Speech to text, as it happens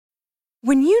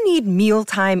When you need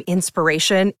mealtime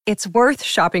inspiration, it's worth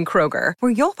shopping Kroger,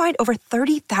 where you'll find over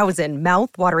 30,000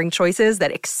 mouth-watering choices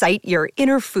that excite your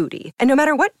inner foodie. And no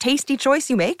matter what tasty choice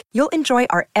you make, you'll enjoy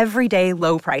our everyday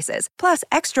low prices, plus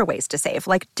extra ways to save,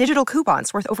 like digital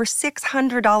coupons worth over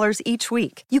 $600 each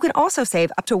week. You can also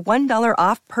save up to $1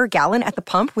 off per gallon at the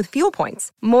pump with fuel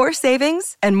points. More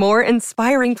savings and more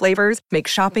inspiring flavors make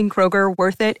shopping Kroger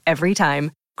worth it every time.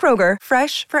 Kroger,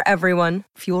 fresh for everyone.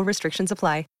 Fuel restrictions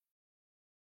apply.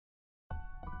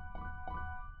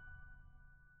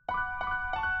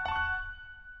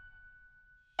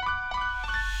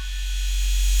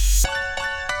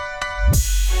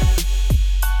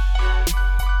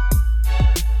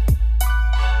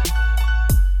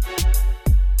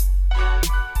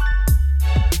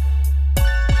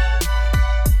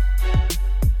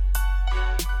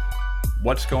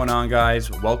 What's going on,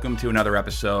 guys? Welcome to another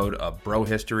episode of Bro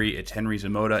History. It's Henry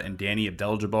Zamota and Danny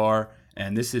Abdel-Jabbar,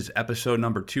 and this is episode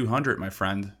number 200, my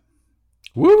friend.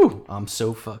 Woo! I'm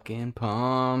so fucking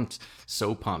pumped.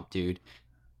 So pumped, dude.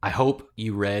 I hope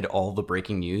you read all the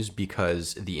breaking news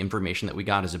because the information that we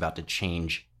got is about to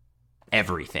change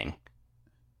everything.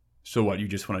 So what, you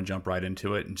just want to jump right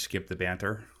into it and skip the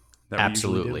banter?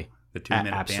 Absolutely. The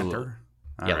 2-minute banter?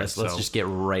 Yeah, let's just get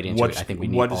right into it. I think we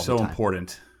need all the time. What's so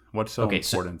important? What's so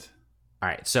important? All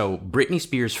right, so Britney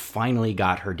Spears finally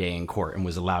got her day in court and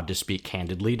was allowed to speak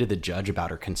candidly to the judge about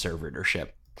her conservatorship,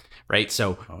 right?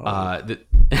 So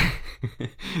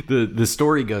the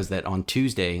story goes that on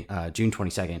Tuesday, June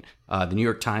 22nd, the New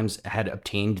York Times had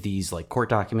obtained these like court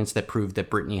documents that proved that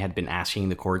Britney had been asking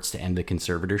the courts to end the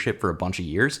conservatorship for a bunch of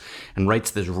years, and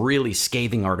writes this really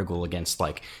scathing article against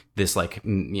like this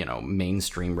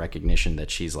mainstream recognition that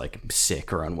she's like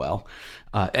sick or unwell.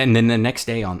 And then the next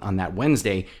day on that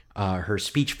Wednesday, her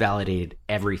speech validated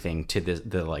everything to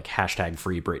the like hashtag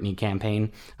Free Britney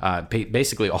campaign.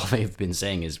 Basically, all they've been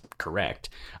saying is correct.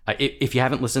 If you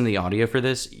haven't listened to the audio for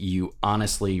this, you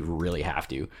honestly really have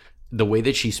to. The way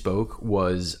that she spoke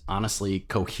was honestly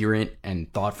coherent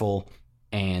and thoughtful,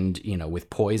 and with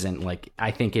poise, and like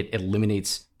I think it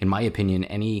eliminates, in my opinion,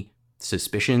 any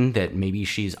suspicion that maybe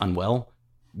she's unwell.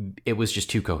 It was just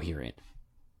too coherent.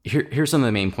 Here's some of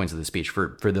the main points of the speech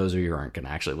for those of you who aren't going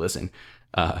to actually listen.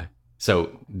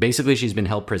 So basically, she's been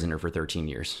held prisoner for 13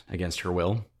 years against her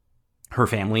will. Her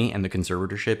family and the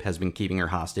conservatorship has been keeping her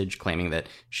hostage, claiming that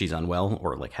she's unwell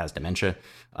or like has dementia.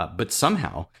 But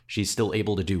somehow she's still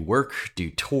able to do work, do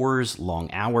tours,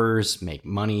 long hours, make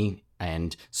money,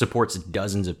 and supports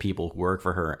dozens of people who work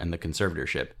for her and the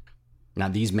conservatorship. Now,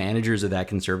 these managers of that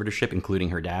conservatorship, including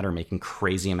her dad, are making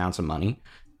crazy amounts of money.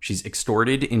 She's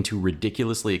extorted into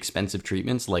ridiculously expensive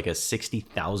treatments like a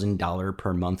 $60,000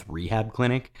 per month rehab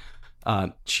clinic.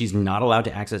 She's not allowed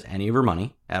to access any of her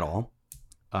money at all.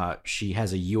 She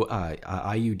has a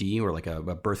IUD, or like a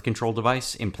birth control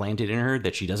device, implanted in her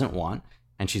that she doesn't want,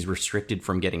 and she's restricted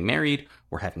from getting married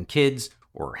or having kids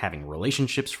or having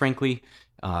relationships, frankly.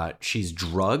 She's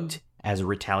drugged as a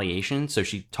retaliation. So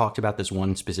she talked about this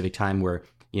one specific time where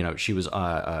she was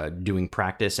doing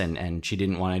practice and she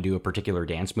didn't want to do a particular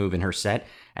dance move in her set,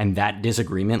 and that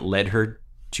disagreement led her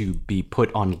to be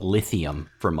put on lithium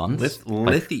for months.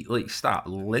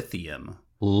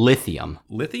 Lithium.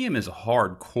 Lithium is a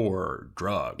hardcore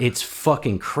drug. It's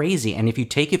fucking crazy, and if you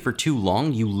take it for too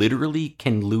long, you literally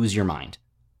can lose your mind.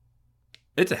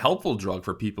 It's a helpful drug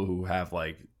for people who have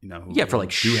for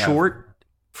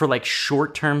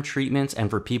short-term treatments, and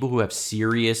for people who have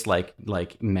serious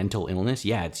like mental illness.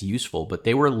 Yeah, it's useful, but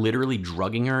they were literally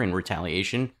drugging her in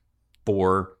retaliation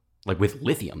for with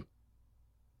lithium,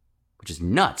 which is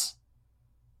nuts.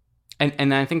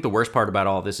 And I think the worst part about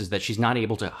all this is that she's not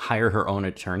able to hire her own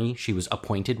attorney. She was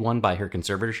appointed one by her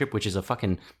conservatorship, which is a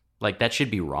fucking, that should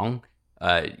be wrong.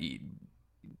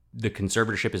 The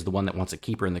conservatorship is the one that wants to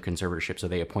keep her in the conservatorship, so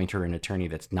they appoint her an attorney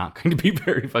that's not going to be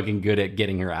very fucking good at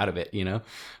getting her out of it,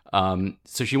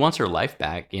 So she wants her life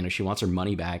back, she wants her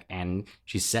money back, and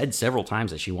she said several times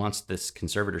that she wants this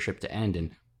conservatorship to end.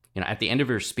 And, at the end of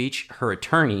her speech, her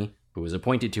attorney, who was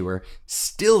appointed to her,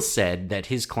 still said that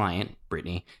his client,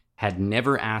 Britney, had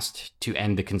never asked to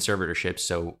end the conservatorship,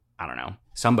 so, I don't know,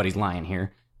 somebody's lying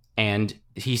here. And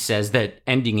he says that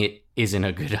ending it isn't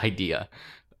a good idea.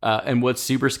 And what's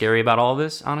super scary about all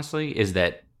this, honestly, is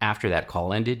that after that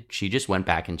call ended, she just went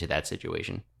back into that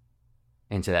situation,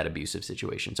 into that abusive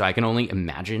situation. So I can only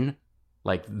imagine,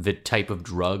 the type of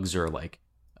drugs or,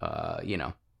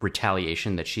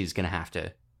 retaliation that she's going to have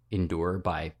to endure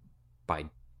by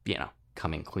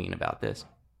coming clean about this.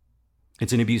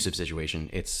 It's an abusive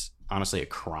situation. It's honestly a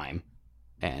crime,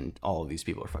 and all of these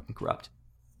people are fucking corrupt.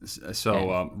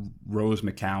 So Rose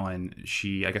McCowan,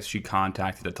 I guess she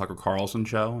contacted the Tucker Carlson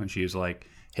show, and she was like,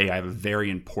 "Hey, I have a very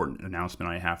important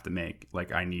announcement I have to make.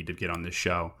 Like, I need to get on this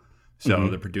show." So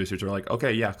the producers are like,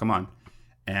 "Okay, yeah, come on,"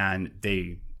 and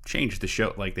they changed the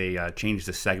show. Like, they changed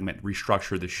the segment,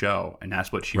 restructured the show, and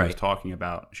that's what she was talking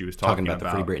about. She was talking about the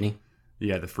Free Britney.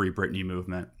 Yeah, the Free Britney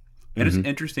movement. And it's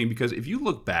interesting because if you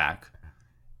look back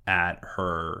at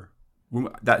her,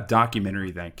 that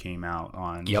documentary that came out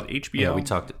on HBO, yeah, we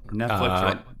talked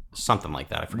Netflix, or something like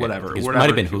that. I forget. Whatever. It might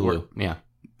have been Hulu. Yeah,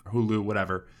 Hulu,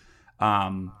 whatever.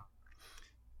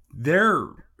 They're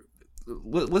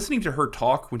listening to her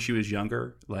talk when she was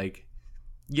younger. Like,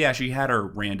 yeah, she had her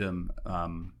random,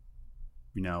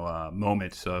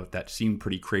 moments that seemed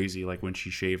pretty crazy, like when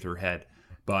she shaved her head.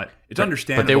 But it's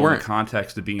understandable they weren't in the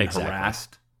context of being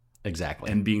harassed,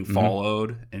 and being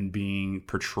followed, and being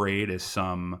portrayed as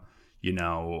some,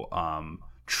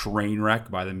 train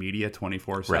wreck by the media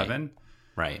 24/7.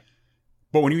 Right.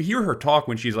 But when you hear her talk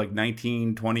when she's like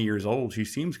 19, 20 years old, she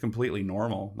seems completely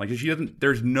normal. Like, she doesn't.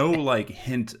 There's no like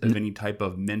hint of any type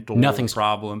of mental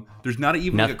problem. There's not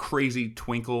even like a crazy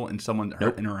twinkle in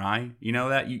in her eye. You know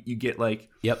that you get like.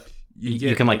 Yep.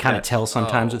 You can like kind of tell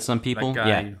sometimes with some people.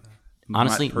 Yeah.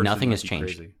 Honestly, nothing has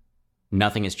changed. Crazy.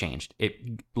 Nothing has changed.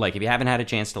 It like if you haven't had a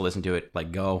chance to listen to it,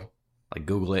 like go, like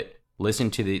Google it,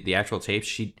 listen to the actual tapes.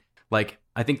 She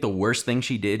I think the worst thing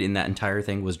she did in that entire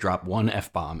thing was drop one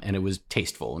F-bomb, and it was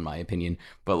tasteful in my opinion.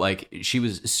 But like, she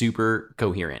was super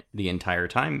coherent the entire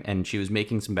time, and she was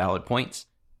making some valid points,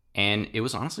 and it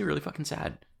was honestly really fucking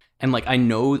sad. And like, I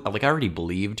know, like, I already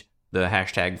believed the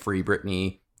hashtag Free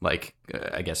Britney, like,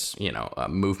 I guess,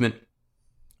 movement.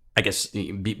 I guess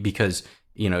because,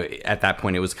 at that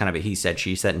point it was kind of a he said,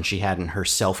 she said, and she hadn't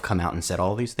herself come out and said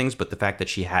all these things. But the fact that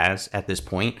she has at this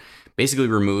point basically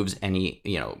removes any,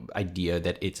 idea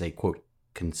that it's a quote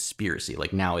conspiracy.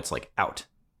 Like, now it's like out,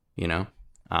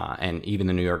 and even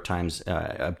the New York Times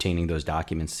obtaining those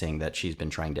documents saying that she's been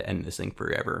trying to end this thing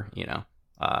forever,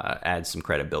 adds some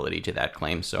credibility to that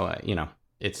claim. So,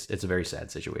 it's a very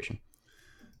sad situation.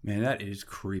 Man, that is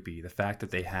creepy. The fact that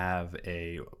they have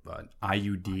an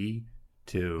IUD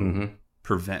to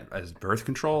prevent as birth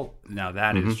control. Now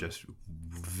that is just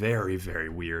very, very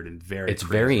weird and very. It's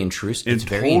crazy. Very intrusive. It's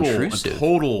very intrusive.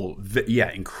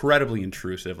 Incredibly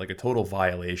intrusive. Like a total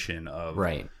violation of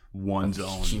one's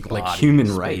own like body human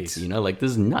space. rights. Like, this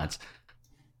is nuts.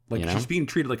 Like, she's being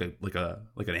treated like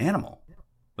an animal,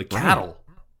 like cattle.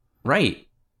 Right.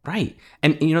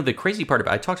 And, the crazy part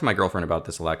about it, I talk to my girlfriend about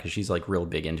this a lot because she's like real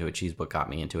big into it. She's what got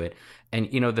me into it. And,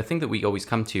 the thing that we always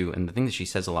come to, and the thing that she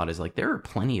says a lot is like, there are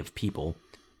plenty of people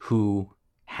who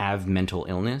have mental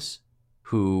illness,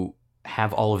 who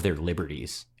have all of their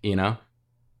liberties,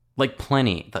 like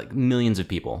plenty, like millions of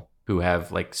people who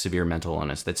have like severe mental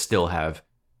illness that still have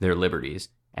their liberties.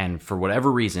 And for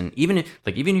whatever reason, even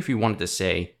if you wanted to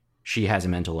say she has a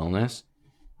mental illness,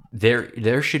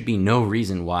 there should be no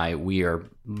reason why we are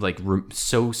like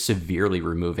so severely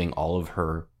removing all of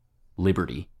her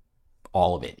liberty,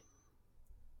 all of it.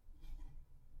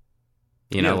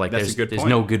 There's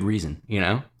no good reason,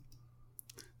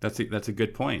 That's a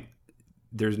good point.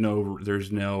 There's no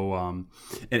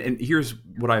and here's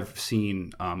what I've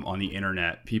seen on the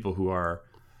internet, people who are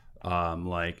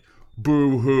like,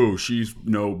 boo hoo, she's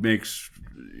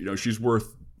she's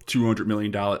worth $200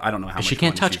 million. I don't know how much she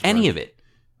can't touch any of it.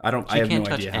 I have no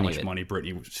idea how much money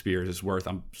Britney Spears is worth.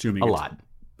 I'm assuming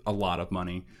a lot of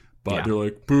money. But they're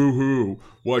like, boo hoo,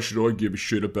 why should I give a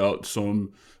shit about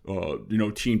some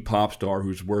teen pop star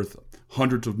who's worth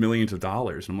hundreds of millions of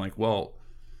dollars? And I'm like, well,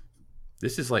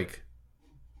 this is like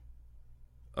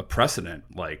a precedent,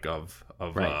 like of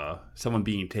someone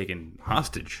being taken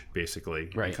hostage, basically,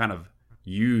 and kind of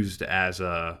used as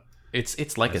a.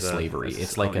 It's like a slavery.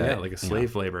 It's like a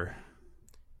slave labor.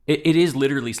 It is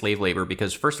literally slave labor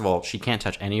because, first of all, she can't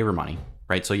touch any of her money,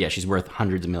 right? So, yeah, she's worth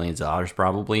hundreds of millions of dollars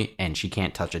probably, and she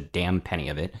can't touch a damn penny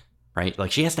of it, right?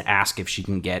 Like, she has to ask if she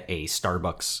can get a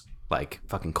Starbucks, like,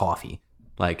 fucking coffee.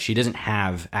 Like, she doesn't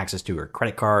have access to her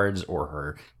credit cards or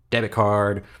her debit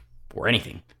card or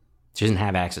anything. She doesn't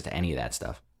have access to any of that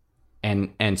stuff.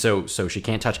 And so she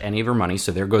can't touch any of her money,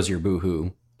 so there goes your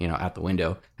boo-hoo, out the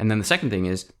window. And then the second thing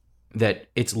is that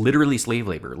it's literally slave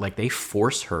labor. Like, they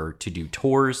force her to do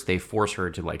tours. They force her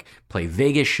to, like, play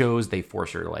Vegas shows. They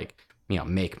force her to, like,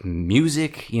 make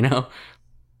music,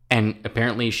 And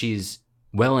apparently she's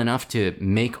well enough to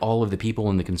make all of the people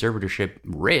in the conservatorship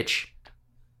rich,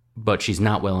 but she's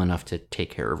not well enough to take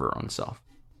care of her own self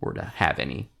or to have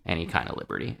any kind of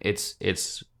liberty.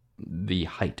 It's the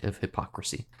height of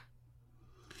hypocrisy.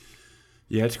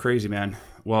 Yeah, it's crazy, man.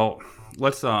 Well,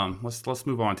 let's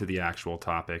move on to the actual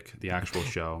topic, the actual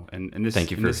show, and this.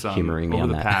 Thank you for humoring me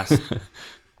on that. Past,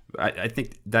 I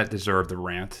think that deserved a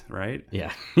rant, right?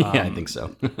 Yeah, I think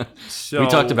so. So we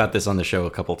talked about this on the show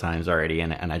a couple times already,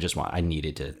 and I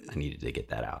needed to get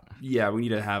that out. Yeah, we need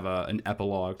to have an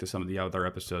epilogue to some of the other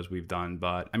episodes we've done,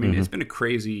 but I mean, it's been a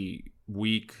crazy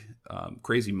week,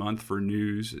 crazy month for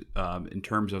news in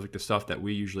terms of like the stuff that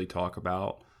we usually talk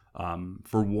about.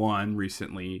 For one,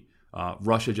 recently,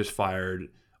 Russia just fired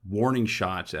warning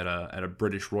shots at a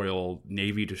British Royal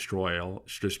Navy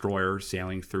destroyer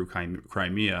sailing through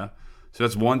Crimea. So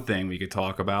that's one thing we could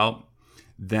talk about.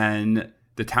 Then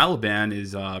the Taliban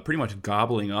is pretty much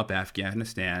gobbling up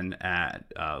Afghanistan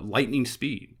at lightning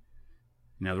speed.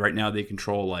 Right now they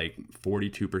control like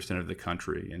 42% of the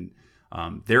country, and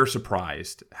they're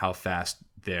surprised how fast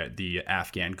the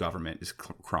Afghan government is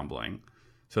crumbling.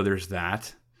 So there's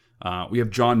that. We have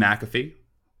John McAfee.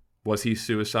 Was he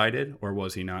suicided or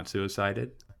was he not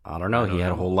suicided? I don't know. He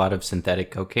had a whole lot of synthetic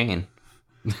cocaine.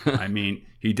 I mean,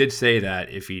 he did say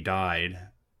that if he died,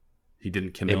 he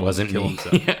didn't kill himself.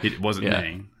 It wasn't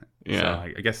me. Yeah. So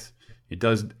I guess it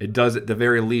does at the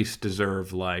very least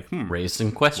deserve raise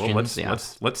some questions. Well,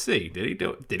 let's see. Did he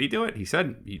do it? He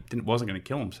said he wasn't going to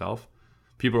kill himself.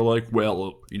 People are like,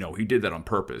 well, he did that on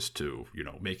purpose to,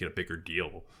 make it a bigger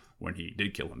deal when he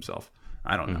did kill himself.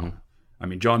 I don't know. I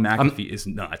mean, John McAfee is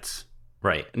nuts.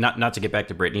 Right. Not to get back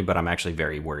to Brittany, but I'm actually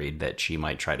very worried that she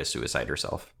might try to suicide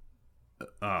herself.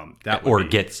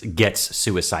 Gets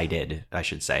suicided, I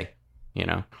should say. If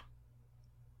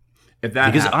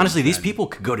that because honestly, these people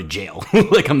could go to jail.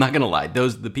 I'm not gonna lie.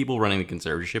 The people running the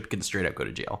conservatorship could straight up go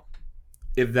to jail.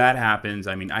 If that happens,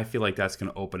 I mean, I feel like that's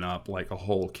going to open up like a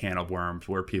whole can of worms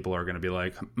where people are going to be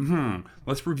like,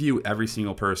 let's review every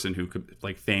single person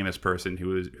famous person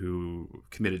who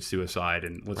committed suicide,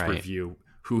 and let's review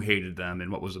who hated them and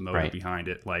what was the motive behind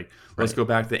it. Let's go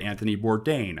back to Anthony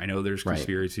Bourdain. I know there's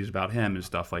conspiracies about him and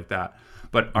stuff like that.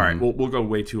 But all right, we'll go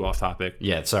way too off topic.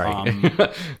 Yeah, sorry.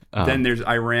 Then there's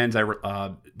Iran's.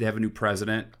 They have a new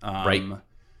president. Ibrahim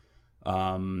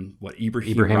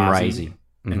Raisi.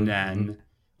 And then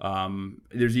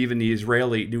there's even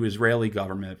the new Israeli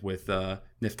government with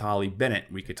Naftali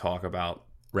Bennett we could talk about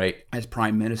as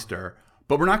prime minister.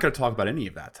 But we're not going to talk about any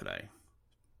of that today.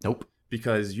 Nope.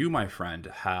 Because you, my friend,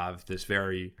 have this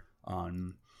very, I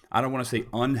don't want to say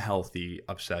unhealthy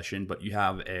obsession, but you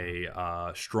have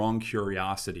a strong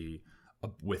curiosity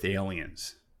with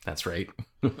aliens. That's right.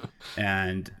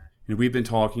 And we've been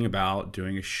talking about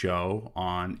doing a show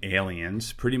on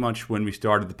aliens pretty much when we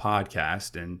started the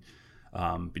podcast, and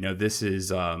this is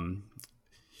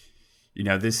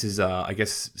I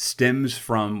guess stems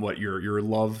from what your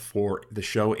love for the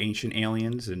show Ancient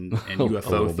Aliens and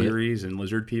UFO theories and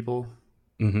lizard people.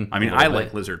 I mean, I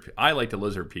like the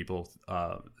lizard people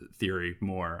theory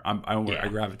more. I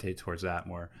gravitate towards that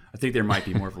more. I think there might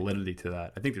be more validity to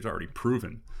that. I think it's already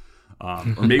proven,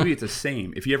 or maybe it's the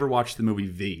same. If you ever watched the movie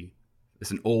V. It's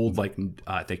an old, I think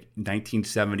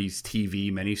 1970s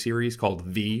TV miniseries called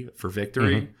V for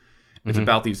Victory. It's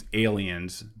about these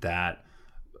aliens that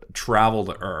travel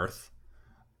to Earth,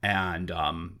 and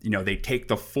they take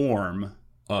the form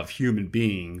of human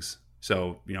beings.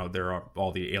 So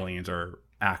all the aliens are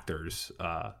actors,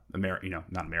 not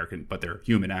American, but they're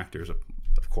human actors,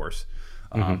 of course.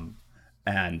 But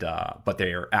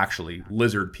they are actually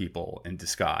lizard people in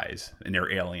disguise, and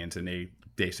they're aliens, and they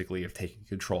basically have taken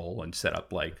control and set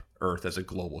up Earth as a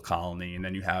global colony. And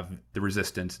then you have the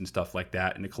resistance and stuff like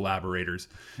that, and the collaborators.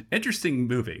 Interesting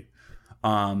movie.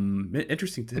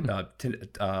 Interesting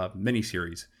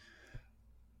miniseries.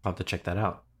 I'll have to check that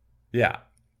out. Yeah.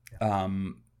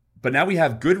 But now we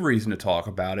have good reason to talk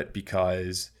about it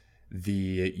because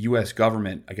the U.S.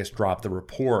 government, I guess, dropped a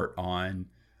report on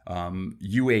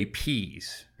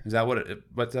UAPs. Is that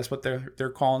that's what they're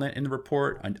calling it in the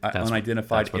report?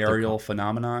 Unidentified aerial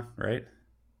phenomena, right?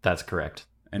 That's correct.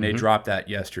 And they dropped that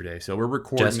yesterday. So we're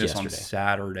recording this on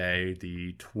Saturday,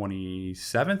 the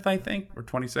 27th, I think, or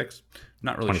 26th.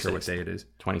 Not really sure what day it is.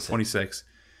 26th.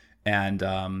 And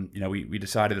we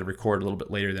decided to record a little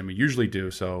bit later than we usually do,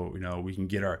 so we can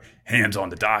get our hands on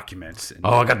the documents.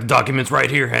 I got the documents right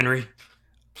here, Henry.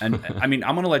 And I mean,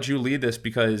 I'm going to let you lead this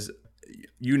because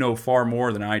you know far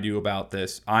more than I do about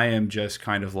this. I am just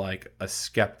kind of like a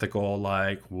skeptical,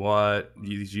 what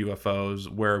these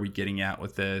UFOs, where are we getting at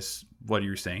with this? What are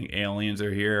you saying? Aliens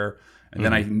are here. And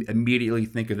then I immediately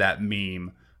think of that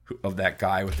meme of that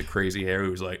guy with the crazy hair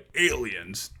who's like,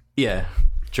 aliens. Yeah.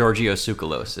 Giorgio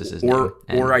Tsoukalos is his name.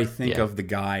 Or I think of the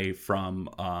guy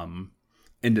from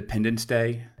Independence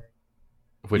Day.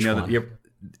 Which one?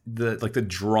 the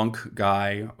drunk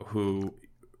guy who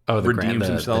redeems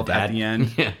himself at the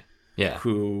end. Yeah.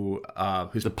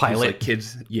 Who's the pilot? Like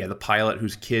kids. Yeah, the pilot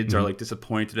whose kids are like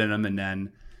disappointed in him, and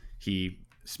then he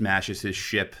smashes his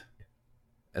ship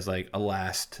as like a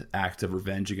last act of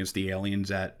revenge against the aliens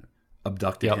that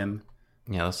abducted him.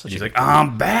 Yeah, that's he's like,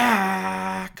 I'm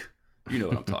back. You know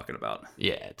what I'm talking about.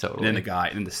 Yeah, totally. And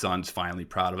then the son's finally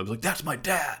proud of him. He's like, that's my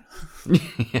dad.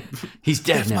 He's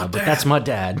dead now, but that's my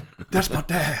dad. That's my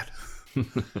dad.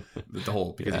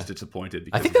 Because he's disappointed.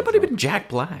 I think that might have been Jack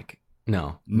Black.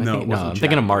 No, I'm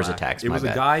thinking of Mars Attacks. It was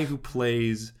a guy who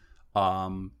plays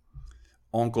Uncle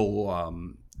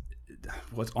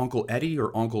what's Uncle Eddie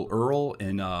or Uncle Earl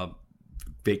in the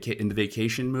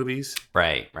Vacation movies.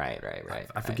 Right.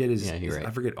 I forget right.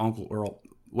 I forget Uncle Earl.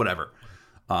 Whatever.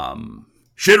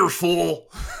 Shitter's full.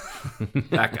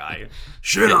 That guy.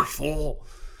 Shitter's full.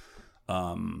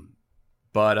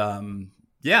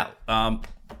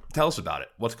 Tell us about it.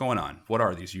 What's going on? What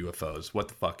are these UFOs? What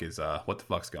the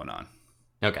fuck's going on?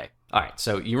 Okay. All right.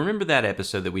 So you remember that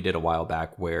episode that we did a while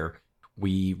back where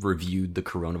we reviewed the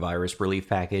coronavirus relief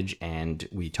package and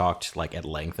we talked like at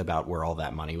length about where all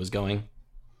that money was going?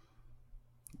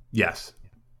 Yes.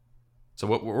 So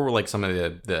what were like some of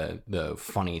the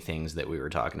funny things that we were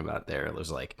talking about there? It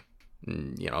was like,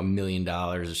 $1 million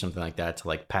or something like that to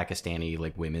like Pakistani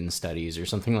like women's studies or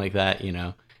something like that,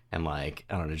 and like,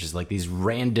 I don't know, just like these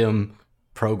random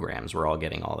programs were all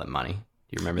getting all that money. Do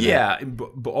you remember that? Yeah,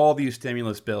 but all these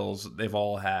stimulus bills, they've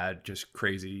all had just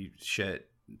crazy shit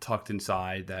tucked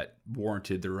inside that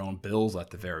warranted their own bills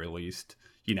at the very least.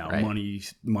 Right.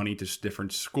 money to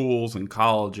different schools and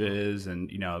colleges, and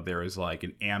there was like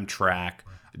an Amtrak.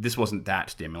 This wasn't that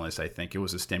stimulus. I think it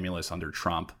was a stimulus under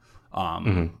Trump.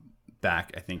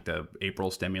 Back, I think the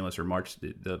April stimulus or March,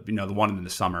 the one in the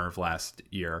summer of last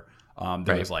year.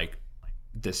 There was like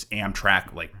this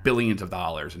Amtrak, like billions of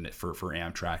dollars in it for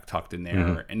Amtrak tucked in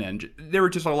there, and then there were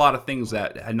just a lot of things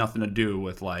that had nothing to do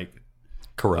with like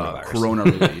corona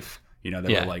relief. They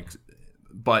were like.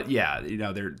 But yeah,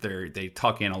 they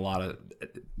tuck in a lot of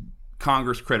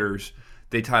Congress critters.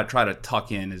 They try to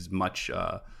tuck in as much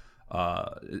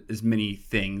as many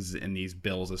things in these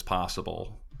bills as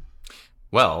possible.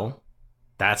 Well,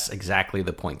 that's exactly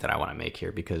the point that I want to make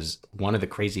here, because one of the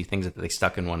crazy things that they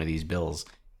stuck in one of these bills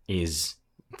is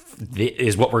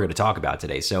what we're going to talk about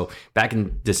today. So back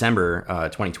in December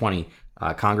 2020,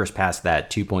 Congress passed that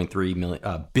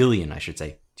 $2.3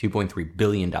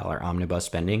 billion omnibus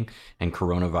spending and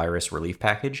coronavirus relief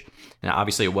package. Now,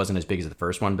 obviously, it wasn't as big as the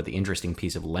first one, but the interesting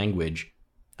piece of language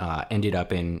ended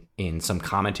up in some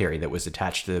commentary that was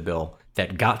attached to the bill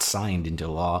that got signed into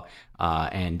law,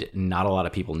 and not a lot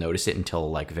of people noticed it until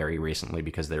like very recently,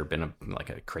 because there have been a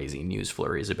crazy news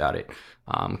flurries about it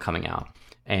coming out.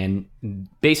 And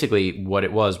basically, what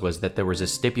it was that there was a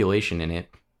stipulation in it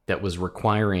that was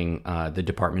requiring the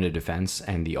Department of Defense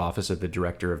and the Office of the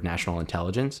Director of National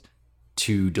Intelligence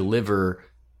to deliver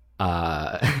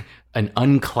an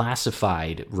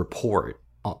unclassified report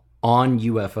on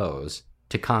UFOs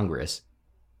to Congress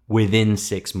within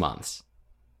 6 months.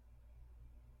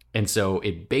 And so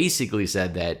it basically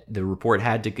said that the report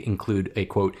had to include a,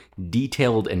 quote,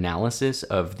 detailed analysis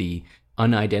of the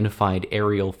unidentified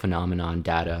aerial phenomenon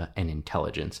data and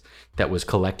intelligence that was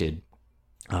collected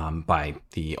by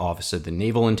the Office of the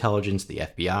Naval Intelligence, the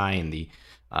FBI, and the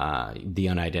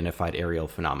Unidentified Aerial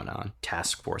Phenomenon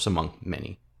Task Force, among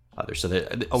many others. So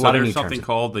there's something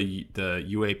called the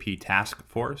UAP Task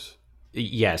Force?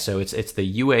 Yeah, so it's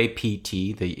the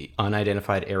UAPT, the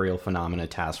Unidentified Aerial Phenomena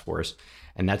Task Force,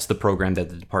 and that's the program that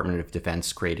the Department of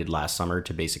Defense created last summer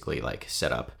to basically like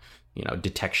set up,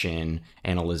 detection,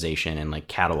 analyzation, and like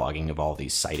cataloging of all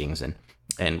these sightings and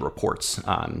reports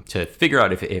to figure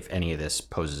out if any of this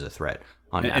poses a threat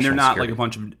on national security. And they're not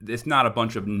security. It's not a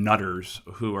bunch of nutters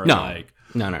who are No.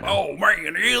 Oh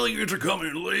man, aliens are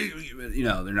coming.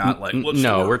 They're not like,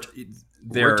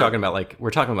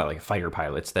 we're talking about like fighter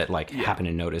pilots that happen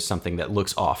to notice something that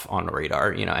looks off on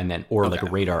radar, and then like a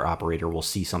radar operator will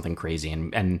see something crazy,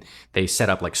 and they set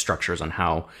up like structures on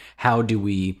how do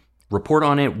we report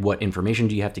on it, what information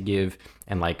do you have to give,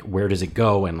 and like where does it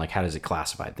go, and like how does it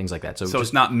classify, things like that. So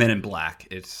it's not Men in Black.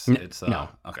 It's no.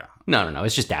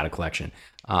 It's just data collection.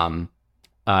 And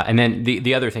then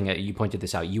the other thing that you pointed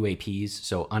this out, UAPs,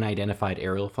 so unidentified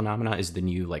aerial phenomena, is the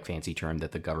new like fancy term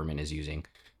that the government is using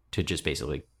to just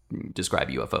basically describe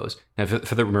UFOs. Now,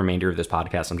 for the remainder of this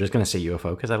podcast, I'm just going to say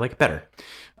UFO because I like it better.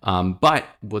 But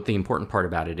what the important part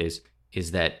about it is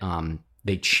that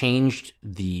they changed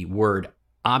the word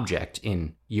object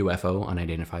in UFO,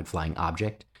 unidentified flying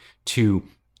object, to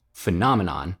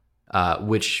phenomenon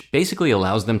which basically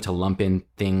allows them to lump in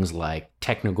things like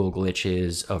technical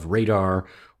glitches of radar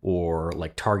or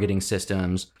like targeting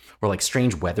systems or like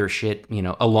strange weather shit,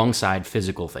 alongside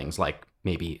physical things like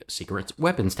maybe secret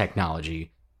weapons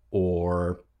technology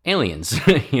or aliens,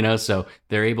 so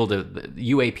they're able to.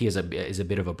 UAP is a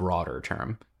bit of a broader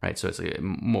term, right? So it's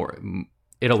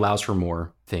it allows for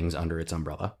more things under its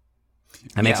umbrella.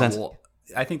 That makes sense? Well,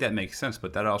 I think that makes sense,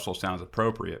 but that also sounds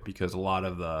appropriate because a lot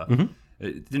of the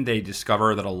didn't they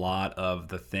discover that a lot of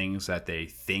the things that they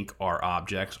think are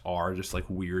objects are just like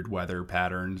weird weather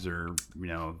patterns or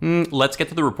Let's get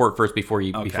to the report first before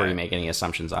you make any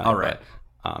assumptions on it. All right.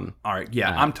 But, all right.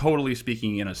 Yeah, I'm totally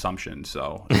speaking in assumptions.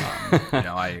 So,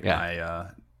 I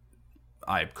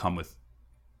come with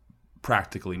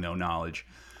practically no knowledge.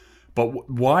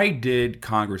 But why did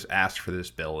Congress ask for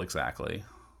this bill exactly?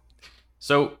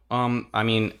 So,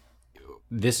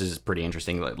 this is pretty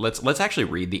interesting. Let's actually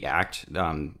read the act.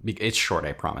 It's short,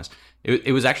 I promise.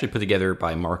 It was actually put together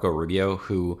by Marco Rubio,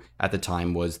 who at the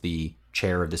time was the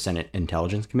chair of the Senate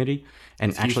Intelligence Committee,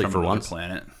 and actually for once,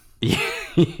 planet.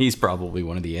 He's probably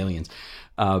one of the aliens.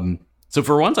 So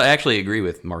for once, I actually agree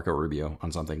with Marco Rubio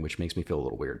on something, which makes me feel a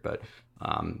little weird. But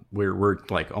we're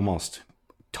like almost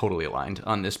totally aligned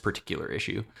on this particular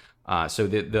issue. So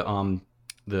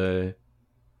the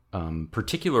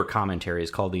particular commentary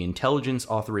is called the Intelligence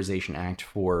Authorization Act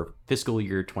for fiscal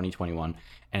year 2021,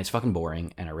 and it's fucking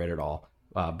boring, and I read it all.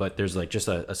 But there's like just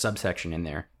a subsection in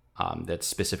there that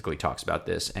specifically talks about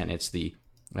this, and it's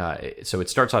so it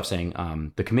starts off saying,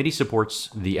 the committee supports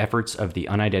the efforts of the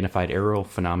Unidentified Aerial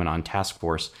Phenomenon Task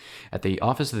Force at the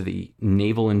Office of the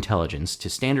Naval Intelligence to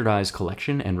standardize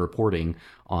collection and reporting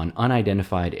on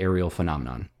unidentified aerial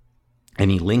phenomenon,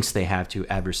 any links they have to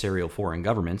adversarial foreign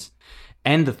governments,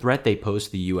 and the threat they pose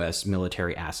to the U.S.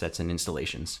 military assets and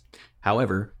installations.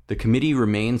 However, the committee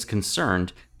remains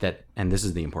concerned that, and this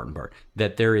is the important part,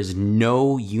 that there is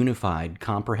no unified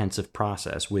comprehensive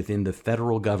process within the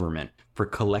federal government for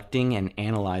collecting and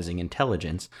analyzing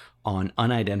intelligence on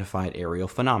unidentified aerial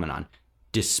phenomenon,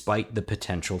 despite the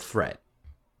potential threat.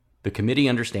 The committee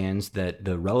understands that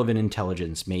the relevant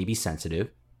intelligence may be sensitive.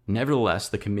 Nevertheless,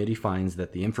 the committee finds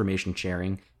that the information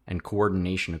sharing and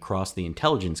coordination across the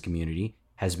intelligence community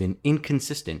has been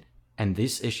inconsistent, and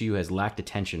this issue has lacked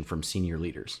attention from senior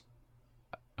leaders.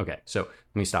 Okay, so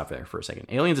let me stop there for a second.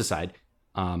 Aliens aside,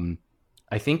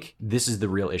 I think this is the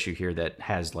real issue here that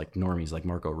has like normies like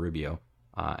Marco Rubio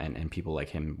and people like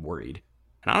him worried.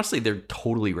 And honestly, they're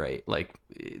totally right. Like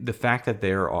the fact that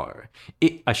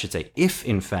if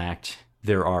in fact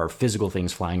there are physical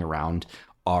things flying around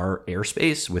our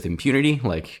airspace with impunity,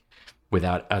 like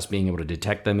without us being able to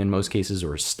detect them in most cases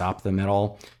or stop them at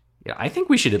all, yeah, I think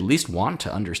we should at least want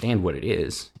to understand what it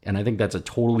is. And I think that's a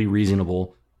totally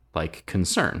reasonable like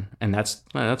concern. And that's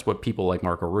what people like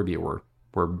Marco Rubio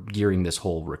were gearing this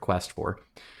whole request for.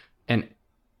 And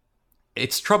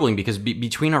it's troubling because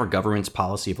between our government's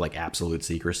policy of like absolute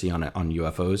secrecy on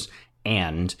UFOs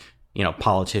and,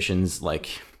 politicians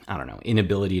like, I don't know,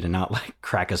 inability to not like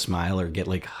crack a smile or get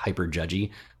like hyper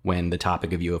judgy when the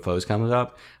topic of UFOs comes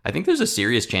up, I think there's a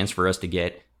serious chance for us to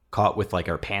get caught with like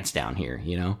our pants down here,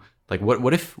 Like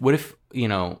what if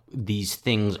these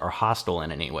things are hostile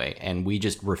in any way and we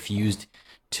just refused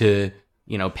to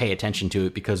pay attention to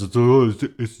it because it's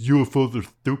UFOs are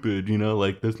stupid,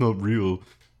 like that's not real,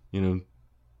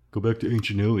 go back to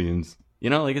ancient aliens,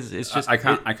 like it's just I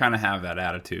kind of have that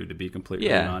attitude, to be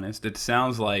completely honest. It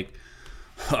sounds like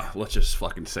let's just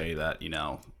fucking say that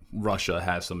Russia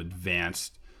has some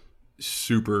advanced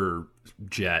super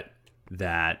jet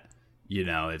that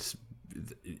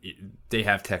they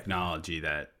have technology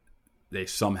that they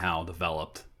somehow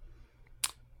developed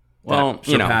that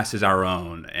surpasses our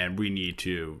own, and we need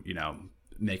to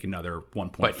make another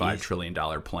 $1.5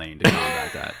 trillion plane to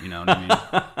combat that. You know what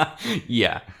I mean?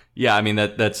 Yeah. I mean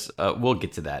that's we'll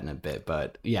get to that in a bit,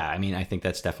 but yeah, I mean I think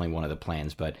that's definitely one of the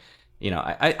plans. But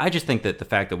I just think that the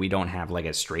fact that we don't have like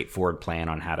a straightforward plan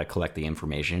on how to collect the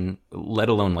information, let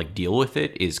alone like deal with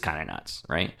it, is kind of nuts,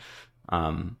 right?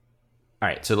 All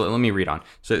right, so let me read on.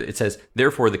 So it says,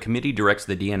 therefore, the committee directs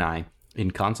the DNI, in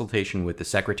consultation with the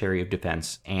Secretary of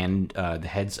Defense and the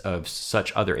heads of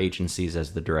such other agencies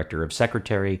as the Director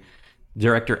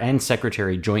and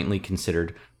Secretary jointly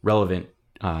considered relevant,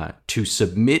 to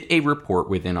submit a report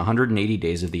within 180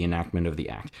 days of the enactment of the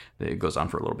act. It goes on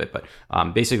for a little bit, but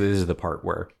basically this is the part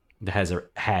where it has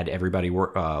had everybody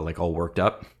all worked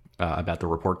up about the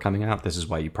report coming out. This is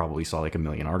why you probably saw like a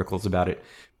million articles about it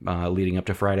leading up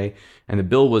to Friday. And the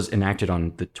bill was enacted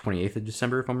on the 28th of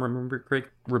December, if I'm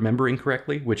remembering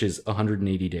correctly, which is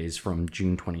 180 days from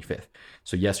June 25th.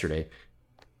 So yesterday.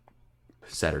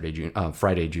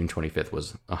 Friday, June 25th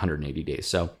was 180 days.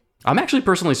 So I'm actually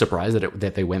personally surprised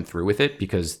that they went through with it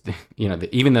because,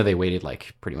 even though they waited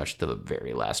like pretty much to the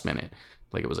very last minute,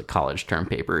 like it was a college term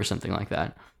paper or something like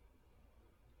that.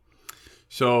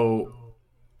 So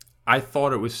I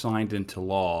thought it was signed into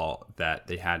law that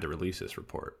they had to release this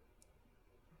report.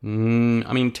 I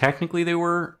mean, technically they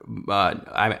were,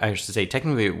 I should say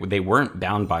technically they weren't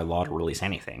bound by law to release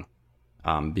anything.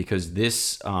 Because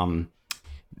this,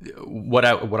 what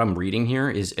I'm reading here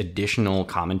is additional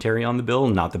commentary on the bill,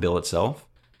 not the bill itself.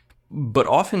 But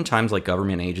oftentimes, like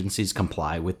government agencies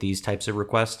comply with these types of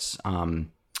requests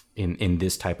in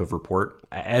this type of report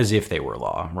as if they were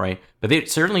law, right? But they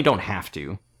certainly don't have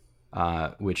to,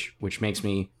 which makes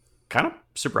me kind of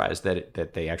surprised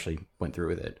that they actually went through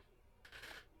with it.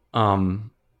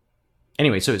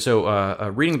 Anyway,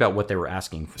 so reading about what they were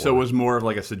asking for. So it was more of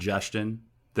like a suggestion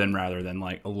rather than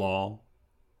like a law.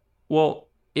 Well,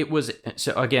 it was.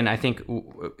 So again, I think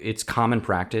it's common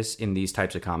practice in these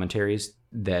types of commentaries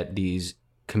that these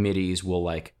committees will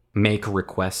like make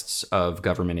requests of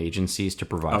government agencies to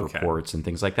provide reports and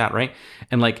things like that, right?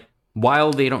 And like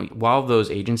while those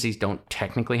agencies don't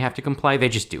technically have to comply, they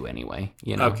just do anyway.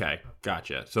 Okay,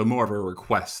 gotcha. So more of a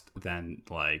request than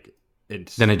like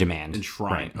than a demand.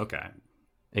 Enshrined. Right. Okay,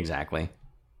 exactly.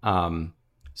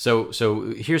 So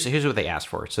here's what they asked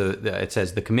for. So it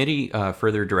says the committee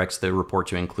further directs the report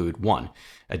to include 1,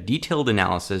 a detailed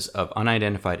analysis of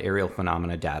unidentified aerial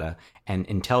phenomena data and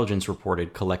intelligence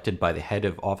reported collected by the head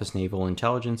of Office Naval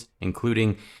Intelligence,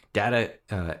 including data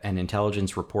and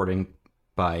intelligence reporting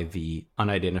by the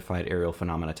Unidentified Aerial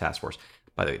Phenomena Task Force.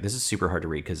 By the way, this is super hard to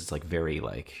read because it's like very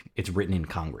like it's written in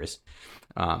Congress.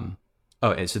 And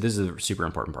so this is a super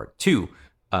important part. 2,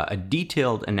 a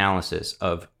detailed analysis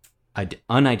of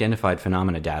unidentified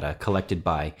phenomena data collected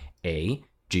by A,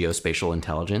 geospatial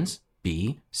intelligence,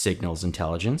 B, signals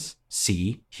intelligence,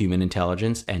 C, human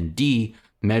intelligence, and D,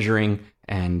 measurement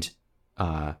and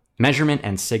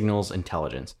signals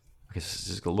intelligence. Okay, so this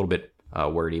is a little bit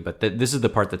wordy, but this is the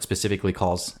part that specifically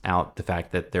calls out the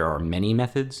fact that there are many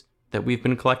methods that we've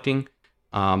been collecting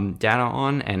data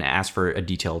on, and asks for a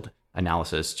detailed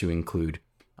analysis to include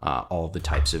all the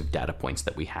types of data points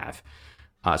that we have.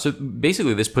 So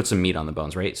basically, this puts some meat on the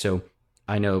bones, right? So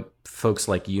I know folks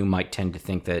like you might tend to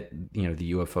think that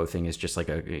the UFO thing is just like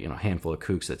a handful of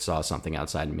kooks that saw something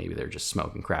outside and maybe they're just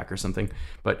smoking crack or something.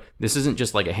 But this isn't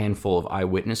just like a handful of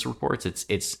eyewitness reports.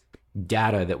 It's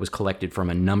data that was collected from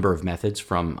a number of methods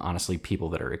from honestly people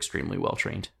that are extremely well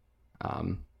trained.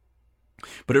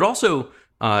 But it also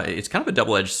it's kind of a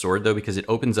double-edged sword, though, because it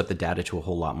opens up the data to a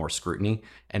whole lot more scrutiny,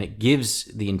 and it gives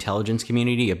the intelligence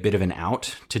community a bit of an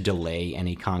out to delay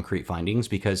any concrete findings,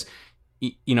 because,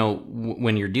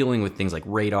 when you're dealing with things like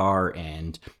radar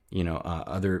and,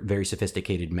 other very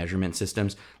sophisticated measurement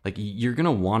systems, like you're going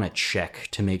to want to check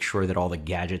to make sure that all the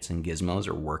gadgets and gizmos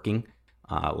are working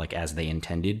like as they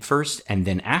intended first, and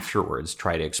then afterwards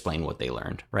try to explain what they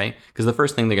learned, right? Because the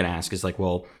first thing they're going to ask is like,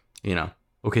 well,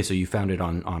 okay, so you found it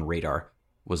on radar.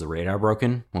 Was the radar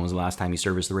broken? When was the last time you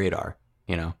serviced the radar?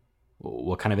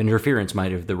 What kind of interference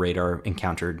might have the radar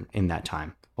encountered in that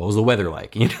time? What was the weather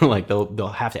like? Like they'll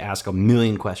have to ask a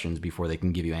million questions before they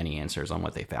can give you any answers on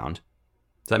what they found.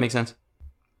 Does that make sense?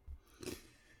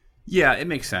 Yeah, it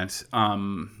makes sense.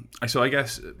 So I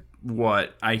guess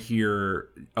what I hear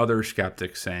other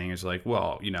skeptics saying is like,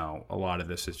 well, a lot of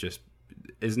this is just,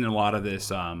 isn't a lot of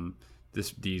this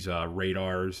these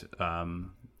radars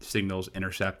signals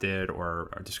intercepted or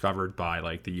are discovered by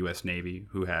like the U.S. Navy,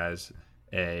 who has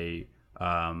a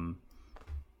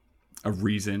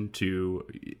reason to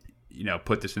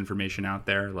put this information out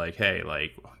there, like, hey,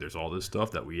 like there's all this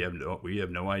stuff that we have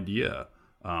no idea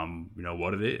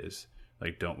what it is.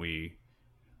 Like, don't we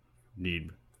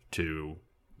need to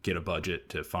get a budget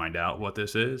to find out what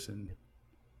this is and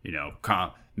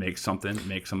make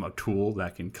a tool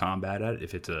that can combat it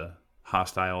if it's a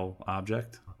hostile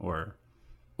object? Or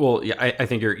well, yeah, I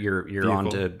think you're on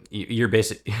to you're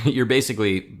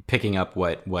basically picking up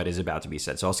what is about to be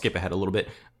said. So I'll skip ahead a little bit.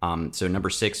 So number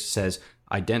 6 says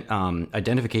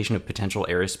identification of potential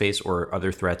aerospace or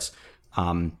other threats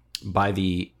by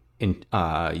the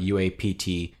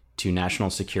UAPT to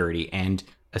national security and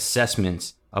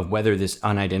assessments of whether this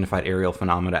unidentified aerial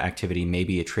phenomena activity may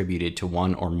be attributed to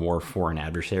one or more foreign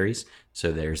adversaries.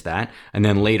 So there's that, and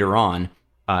then later on.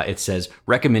 It says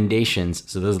recommendations.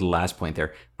 So this is the last point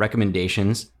there.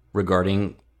 Recommendations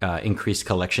regarding increased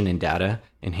collection and data,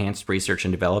 enhanced research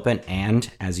and development,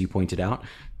 and, as you pointed out,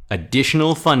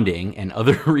 additional funding and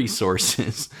other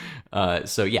resources.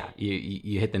 So yeah,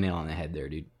 you hit the nail on the head there,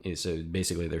 dude. So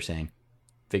basically they're saying,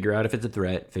 figure out if it's a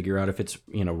threat, figure out if it's,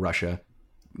 Russia,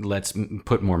 let's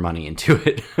put more money into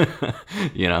it.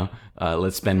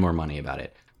 Let's spend more money about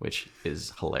it, which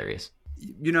is hilarious.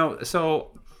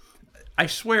 So I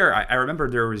swear I remember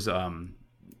there was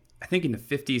I think in the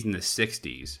 50s and the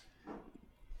 60s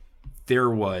there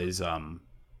was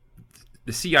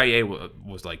the CIA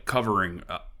was like covering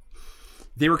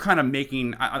they were kind of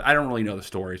making I don't really know the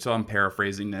story, so I'm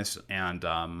paraphrasing this, and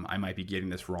I might be getting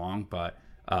this wrong, but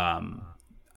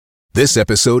This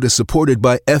episode is supported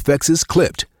by FX's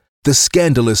Clipped, the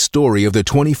scandalous story of the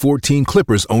 2014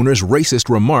 Clippers owner's racist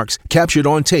remarks captured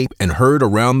on tape and heard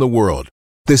around the world.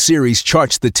 The series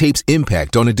charts the tape's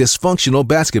impact on a dysfunctional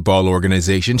basketball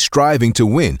organization striving to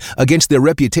win against their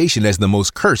reputation as the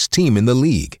most cursed team in the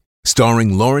league.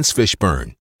 Starring Lawrence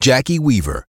Fishburne, Jackie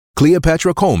Weaver,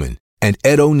 Cleopatra Coleman, and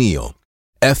Ed O'Neill.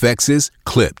 FX's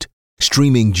Clipped,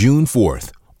 streaming June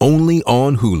 4th, only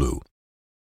on Hulu.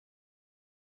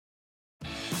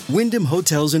 Wyndham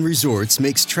Hotels and Resorts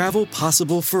makes travel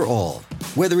possible for all.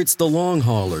 Whether it's the long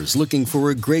haulers looking for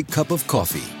a great cup of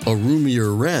coffee, a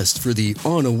roomier rest for the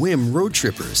on-a-whim road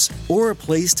trippers, or a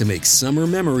place to make summer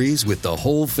memories with the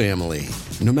whole family.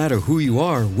 No matter who you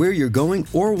are, where you're going,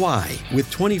 or why, with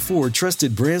 24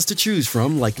 trusted brands to choose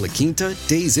from like La Quinta,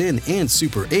 Days Inn, and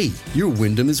Super 8, your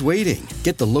Wyndham is waiting.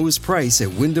 Get the lowest price at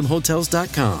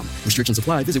WyndhamHotels.com. Restrictions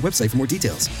apply. Visit website for more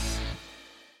details.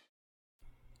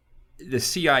 The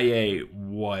CIA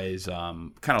was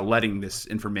kind of letting this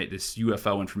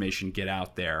UFO information get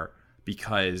out there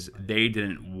because they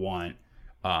didn't want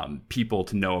people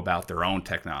to know about their own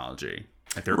technology,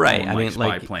 like their own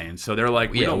spy planes. So they're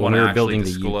like, we don't want to actually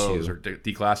disclose or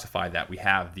declassify that we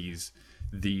have these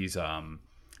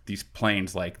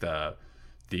planes like the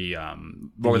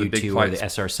U-2 big or the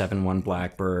SR-71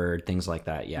 Blackbird, things like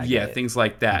that. Yeah, things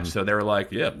like that. So they were like,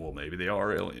 well, maybe they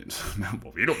are aliens.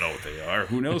 Well, we don't know what they are.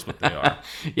 Who knows what they are?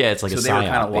 Yeah, it's like so a psyop, they were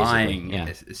kind of lying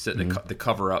to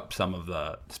cover up some of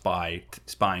the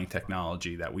spying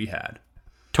technology that we had.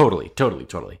 Totally.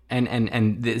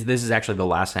 And this is actually the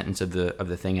last sentence of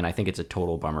the thing, and I think it's a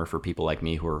total bummer for people like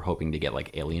me who are hoping to get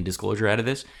like alien disclosure out of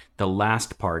this. The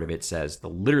last part of it says, the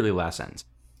literally last sentence: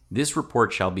 "This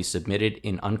report shall be submitted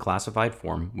in unclassified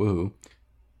form," woohoo,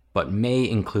 "but may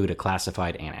include a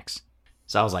classified annex."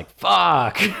 So I was like,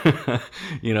 fuck!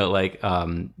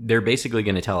 They're basically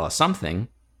going to tell us something,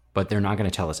 but they're not going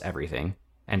to tell us everything.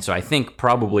 And so I think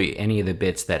probably any of the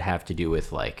bits that have to do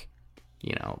with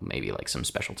maybe like some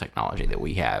special technology that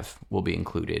we have will be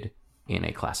included in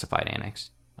a classified annex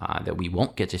that we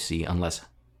won't get to see unless,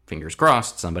 fingers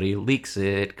crossed, somebody leaks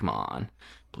it. Come on,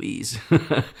 please.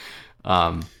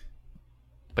 But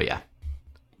yeah.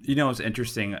 It's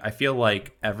interesting. I feel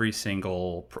like every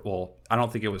single, I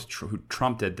don't think it was who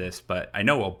Trump did this, but I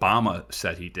know Obama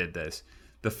said he did this.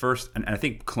 The first, and I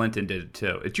think Clinton did it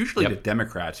too. It's usually the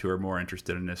Democrats who are more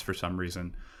interested in this for some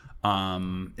reason.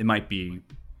 It might be,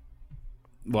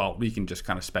 we can just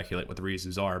kind of speculate what the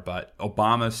reasons are, but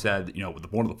Obama said,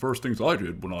 one of the first things I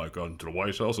did when I got into the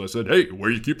White House, I said, hey,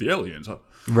 where do you keep the aliens?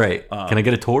 Right. Can I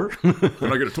get a tour?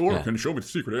 Can I get a tour? Yeah. Can you show me the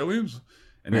secret aliens?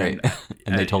 And then,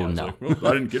 and they told him no. Like,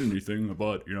 I didn't get anything,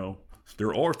 but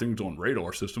there are things on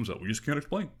radar systems that we just can't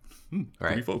explain.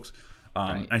 Right, folks.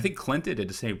 And I think Clinton did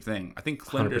the same thing. I think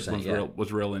Clinton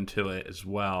was real into it as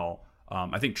well.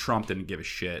 I think Trump didn't give a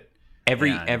shit.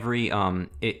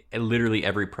 Literally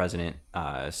every president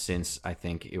since I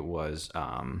think it was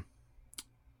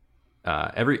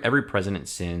every president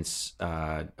since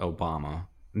Obama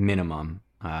minimum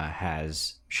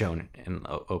has shown an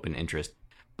open interest.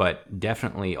 But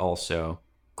definitely also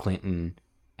Clinton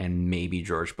and maybe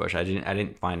George Bush. I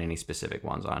didn't find any specific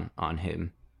ones on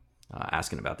him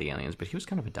asking about the aliens, but he was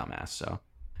kind of a dumbass, so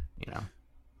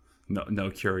no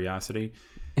curiosity.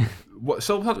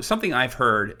 So something I've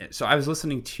heard. So I was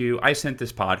listening to. I sent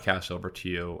this podcast over to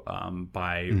you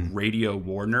by Radio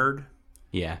War Nerd.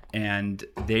 Yeah, and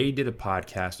they did a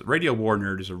podcast. Radio War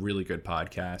Nerd is a really good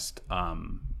podcast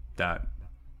that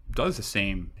does the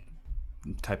same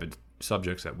type of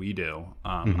subjects that we do.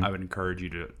 I would encourage you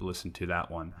to listen to that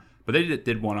one. But they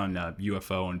did one on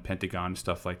UFO and Pentagon and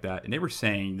stuff like that, and they were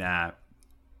saying that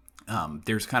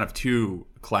there's kind of two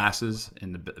classes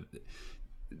in the.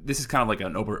 This is kind of like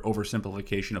an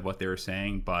oversimplification of what they were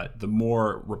saying, but the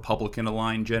more Republican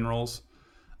aligned generals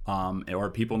or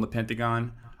people in the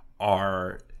Pentagon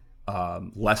are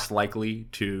less likely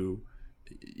to,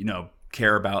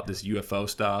 care about this UFO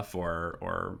stuff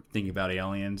or thinking about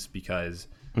aliens because.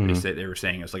 They were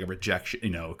saying it's like a rejection,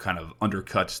 kind of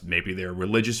undercuts maybe their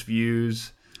religious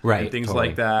views, right? And things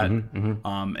like that.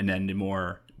 And then the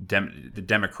more the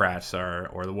Democrats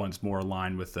or the ones more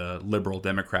aligned with the liberal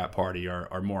Democrat Party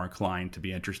are more inclined to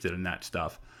be interested in that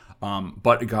stuff.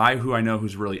 But a guy who I know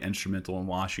who's really instrumental in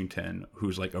Washington,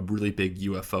 who's like a really big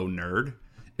UFO nerd,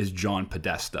 is John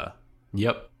Podesta.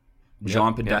 Yep.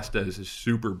 John Podesta is a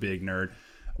super big nerd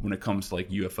when it comes to like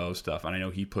UFO stuff, and I know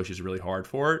he pushes really hard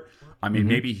for it. I mean,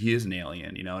 maybe he is an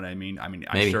alien, you know what I mean? I mean,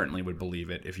 I certainly would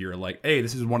believe it if you're like, hey,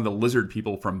 this is one of the lizard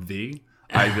people from V.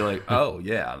 I'd be like, oh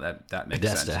yeah, that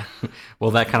makes sense.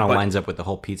 Well, that kind of lines up with the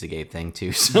whole Pizzagate thing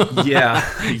too. So.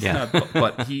 Yeah.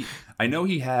 But I know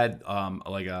he had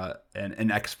like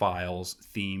an X-Files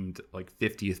themed like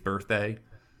 50th birthday.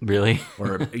 Really?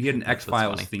 Or he had an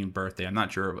X-Files themed birthday. I'm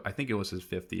not sure. I think it was his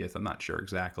 50th. I'm not sure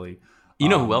exactly. You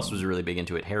know who else was really big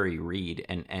into it? Harry Reid.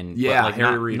 And yeah, like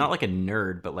Harry Reid. Not like a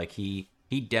nerd, but like he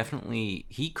definitely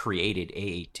created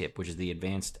AATIP, which is the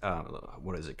advanced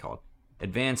what is it called?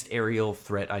 Advanced Aerial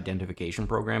Threat Identification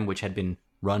Program, which had been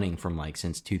running from like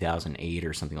since 2008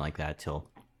 or something like that till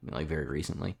like very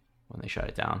recently when they shut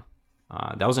it down.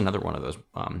 That was another one of those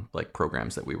like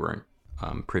programs that we weren't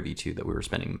privy to, that we were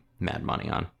spending mad money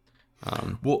on.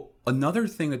 Well, another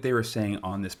thing that they were saying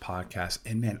on this podcast,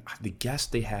 and man, the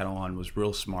guest they had on was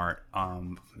real smart.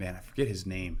 Man, I forget his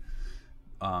name.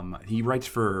 He writes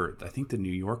for, I think, the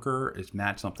New Yorker. It's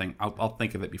Matt something. I'll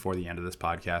think of it before the end of this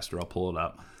podcast, or I'll pull it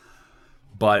up.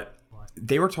 But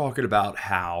they were talking about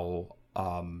how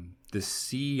the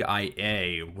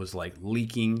CIA was like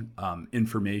leaking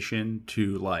information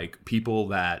to like people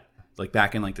that like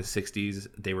back in like the 60s,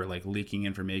 they were like leaking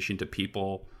information to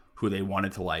people who they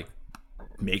wanted to like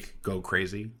make go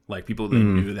crazy, like people they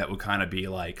knew that would kind of be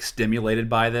like stimulated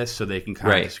by this, so they can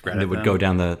kind of discredit them. They would go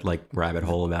down the like rabbit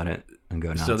hole about it and go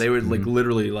nuts. So they would like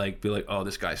literally like be like, oh,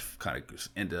 this guy's kind of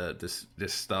into this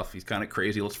stuff, he's kind of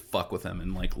crazy, let's fuck with him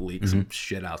and like leak some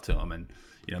shit out to him, and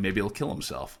you know, maybe he'll kill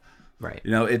himself, right?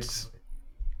 You know,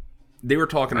 they were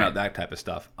talking about that type of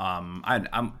stuff.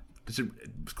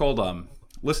 It's called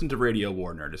Listen to Radio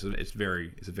War Nerd. It's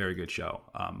a very good show.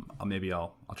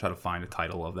 I'll try to find a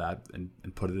title of that and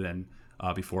put it in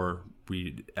before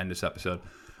we end this episode.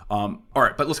 All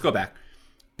right, but let's go back.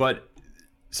 But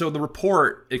so the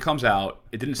report, it comes out.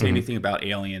 It didn't say anything about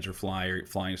aliens or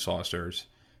flying saucers.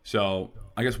 So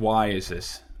I guess why does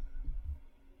this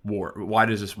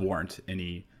warrant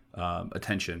any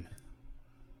attention?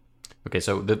 Okay,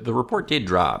 so the report did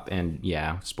drop, and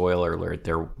yeah, spoiler alert,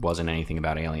 there wasn't anything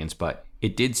about aliens, but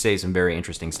it did say some very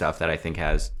interesting stuff that I think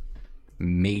has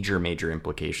major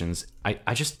implications.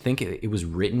 I just think it was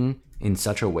written in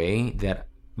such a way that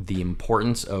the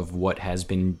importance of what has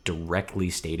been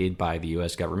directly stated by the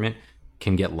U.S. government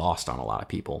can get lost on a lot of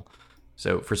people.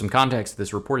 So for some context,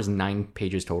 this report is 9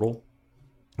 pages total,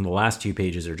 and the last 2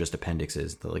 pages are just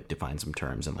appendixes that like define some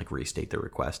terms and like restate the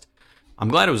request. I'm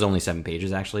glad it was only 7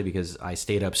 pages, actually, because I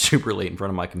stayed up super late in front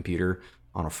of my computer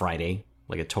on a Friday,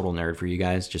 like a total nerd for you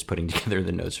guys, just putting together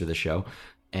the notes for the show.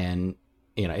 And,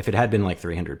 you know, if it had been like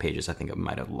 300 pages, I think I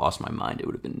might have lost my mind. It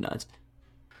would have been nuts.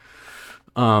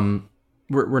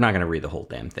 We're not going to read the whole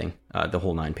damn thing, the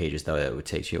whole 9 pages, though. It would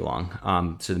take too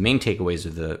long. So the main takeaways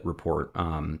of the report,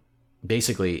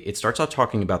 basically, it starts out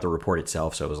talking about the report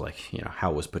itself. So it was like, you know,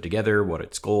 how it was put together, what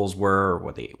its goals were,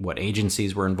 what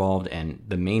agencies were involved. And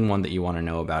the main one that you want to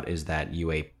know about is that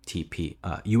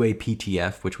UAPTF,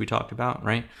 which we talked about,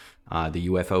 right? The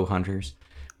UFO hunters.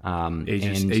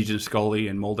 Agent Scully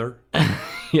and Mulder.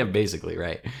 Yeah, basically,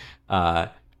 right.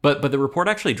 But the report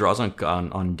actually draws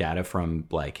on data from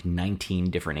like 19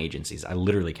 different agencies. I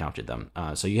literally counted them.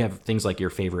 So you have things like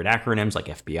your favorite acronyms like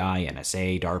FBI,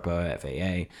 NSA, DARPA,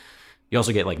 FAA. You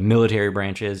also get like military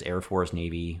branches, Air Force,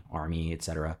 Navy, Army,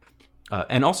 etc.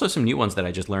 And also some new ones that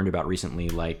I just learned about recently,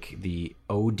 like the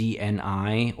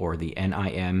ODNI or the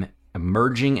NIM,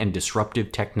 Emerging and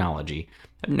Disruptive Technology.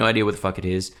 I have no idea what the fuck it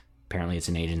is. Apparently it's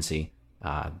an agency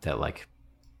that like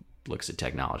looks at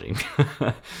technology.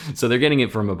 So they're getting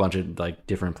it from a bunch of like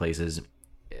different places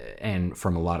and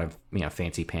from a lot of, you know,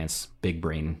 fancy pants, big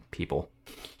brain people.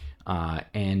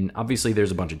 And obviously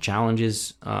there's a bunch of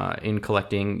challenges in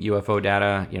collecting UFO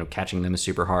data. You know, catching them is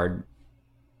super hard.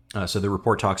 So the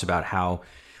report talks about how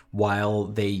while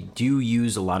they do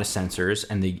use a lot of sensors,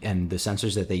 and the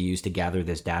sensors that they use to gather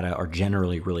this data are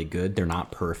generally really good, they're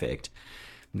not perfect.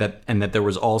 That there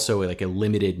was also like a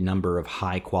limited number of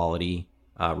high quality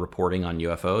reporting on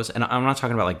UFOs. And I'm not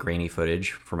talking about like grainy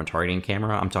footage from a targeting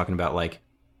camera. I'm talking about like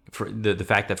for the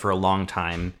fact that for a long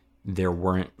time there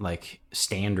weren't like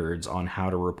standards on how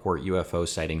to report UFO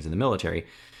sightings in the military.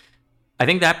 I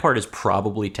think that part is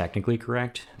probably technically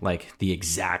correct. Like the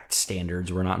exact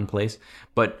standards were not in place,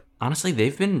 but honestly, there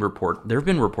have been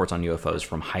reports on UFOs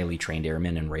from highly trained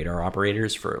airmen and radar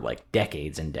operators for like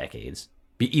decades and decades,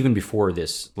 even before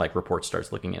this like report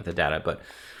starts looking at the data. But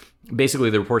basically,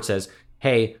 the report says,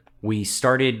 "Hey, we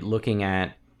started looking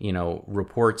at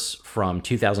reports from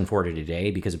 2004 to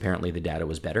today because apparently the data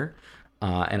was better."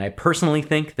 And I personally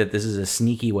think that this is a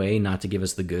sneaky way not to give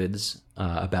us the goods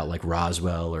about like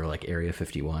Roswell or like Area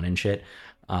 51 and shit.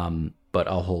 But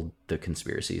I'll hold the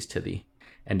conspiracies to the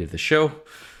end of the show.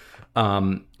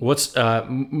 What's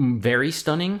very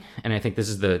stunning, and I think this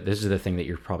is the thing that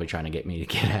you're probably trying to get me to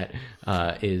get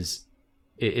at, is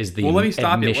the Well, let me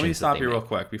stop you real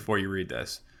quick before you read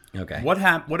this. Okay.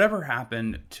 Whatever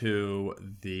happened to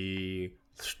the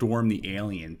storm the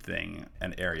alien thing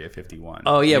in Area 51?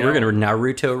 Oh yeah, we're gonna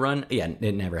Naruto run. Yeah,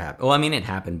 it never happened. Well, I mean, it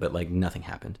happened, but like nothing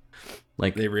happened.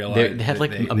 Like they realized they had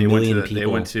like a million people. They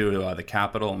went to the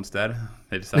Capitol instead.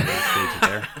 They decided to stage it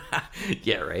there.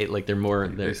 Yeah, right. Like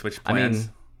they switched plans.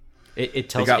 I mean, it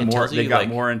tells. They got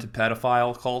more into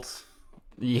pedophile cults.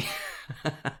 Yeah,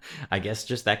 I guess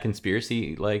just that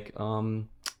conspiracy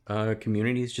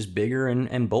community is just bigger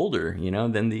and bolder,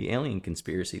 than the alien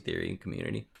conspiracy theory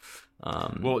community.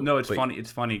 Well, no, it's funny.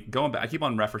 It's funny going back. I keep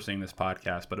on referencing this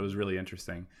podcast, but it was really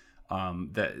interesting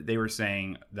that they were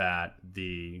saying that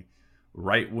the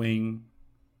right-wing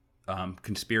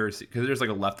conspiracy, because there's like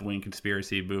a left-wing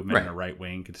conspiracy movement and a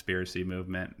right-wing conspiracy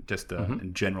movement, just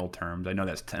in general terms. I know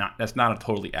that's not a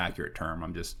totally accurate term.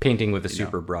 I'm just painting with a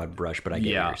super broad brush, but I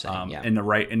get what you're saying. In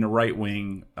the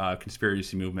right-wing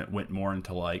conspiracy movement went more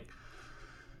into like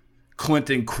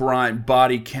Clinton crime,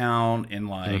 body count, and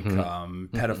like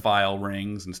pedophile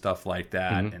rings and stuff like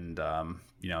that, and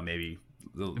maybe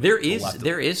there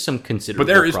is some considerable,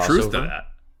 but there is crossover. Truth to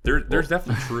that. There's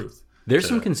definitely truth. There's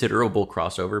some considerable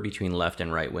crossover between left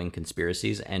and right wing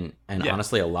conspiracies, and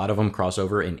honestly, a lot of them cross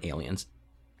over in aliens.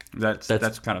 That's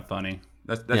kind of funny.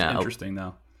 That's interesting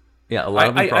though. Yeah, a lot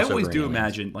of them I always do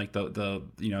imagine like the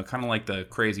kind of like the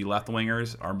crazy left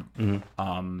wingers are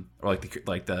or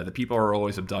like the people who are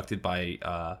always abducted by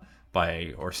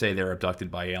or say they're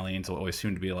abducted by aliens will always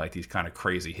seem to be like these kind of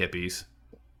crazy hippies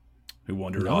who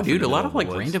wander off. Dude, a lot of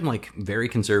like random like very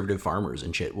conservative farmers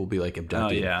and shit will be like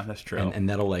abducted. Oh yeah, that's true. And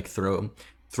that'll like throw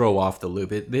off the loop.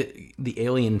 The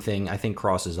alien thing I think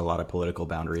crosses a lot of political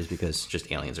boundaries because just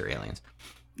aliens are aliens.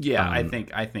 Yeah,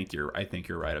 I think you're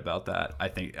right about that. I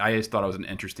just thought it was an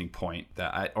interesting point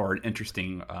or an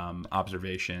interesting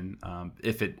observation.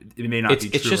 If it may not be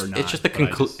true or not, it's just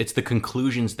it's the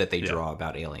conclusions that they draw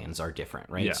about aliens are different,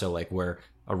 right? Yeah. So like where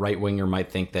a right winger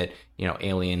might think that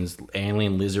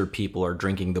alien lizard people are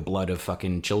drinking the blood of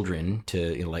fucking children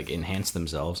to like enhance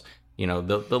themselves.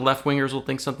 The left wingers will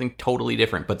think something totally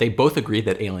different, but they both agree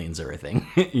that aliens are a thing.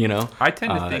 I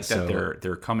tend to think that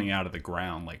they're coming out of the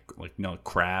ground, like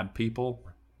crab people.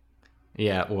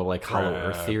 Yeah, well, like hollow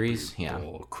Earth theories.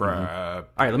 People, yeah, crab.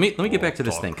 All right, let me get back to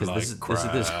this thing because this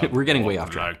is we're getting way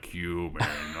off track. Like human.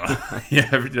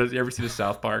 Yeah, you ever see the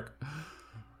South Park?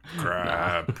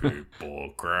 Crab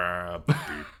people,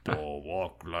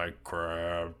 walk like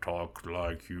crab, talk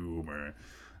like human.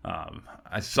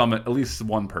 At least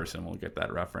one person will get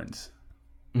that reference.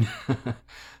 All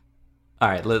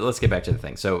right, let's get back to the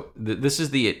thing. So this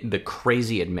is the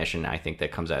crazy admission I think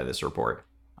that comes out of this report.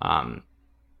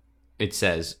 It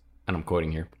says, and I'm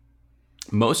quoting here,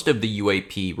 most of the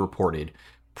UAP reported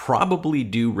probably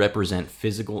do represent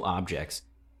physical objects,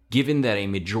 given that a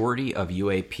majority of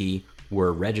UAP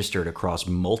were registered across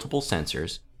multiple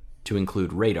sensors to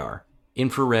include radar,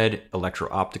 infrared,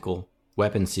 electro-optical,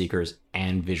 weapon seekers,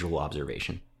 and visual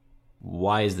observation.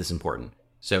 Why is this important?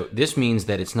 So this means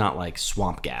that it's not like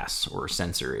swamp gas or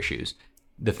sensor issues.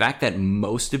 The fact that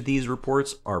most of these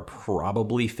reports are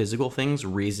probably physical things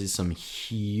raises some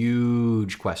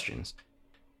huge questions.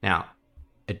 Now,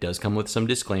 it does come with some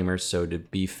disclaimers, so to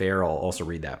be fair, I'll also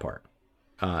read that part.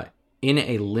 In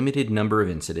a limited number of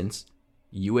incidents,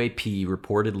 UAP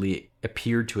reportedly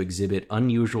appeared to exhibit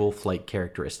unusual flight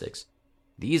characteristics.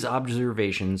 These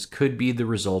observations could be the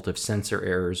result of sensor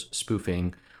errors,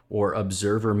 spoofing, or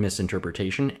observer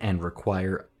misinterpretation and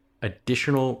require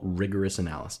additional rigorous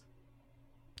analysis.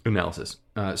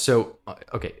 So,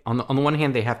 on the one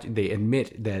hand, they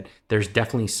admit that there's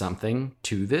definitely something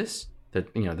to this,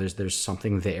 that there's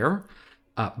something there,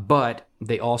 but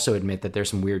they also admit that there's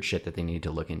some weird shit that they need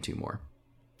to look into more.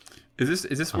 Is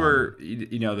this where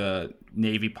the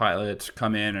Navy pilots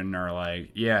come in and are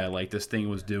like, yeah, like this thing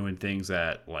was doing things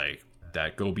that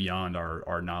go beyond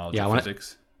our knowledge of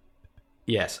physics?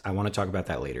 Yes, I want to talk about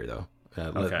that later though.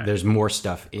 Okay. There's more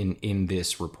stuff in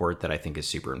this report that I think is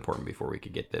super important before we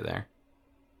could get there.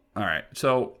 All right,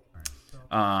 so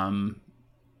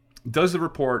Does the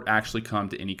report actually come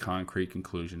to any concrete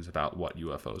conclusions about what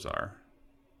UFOs are?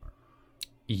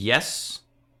 Yes,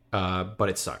 but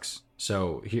it sucks.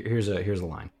 So here's a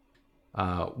line.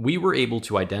 We were able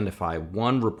to identify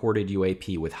one reported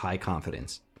UAP with high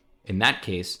confidence. In that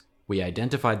case, we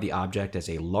identified the object as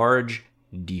a large,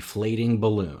 deflating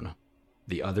balloon.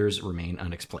 The others remain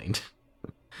unexplained.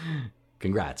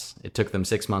 Congrats. It took them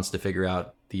 6 months to figure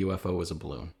out the UFO was a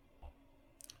balloon.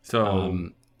 So,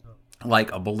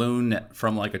 like a balloon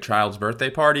from like a child's birthday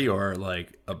party, or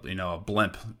like a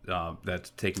blimp that's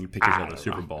taking pictures of the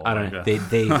Super Bowl. I don't know.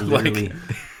 They literally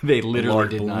they literally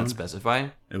did not specify.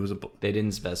 It was they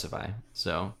didn't specify.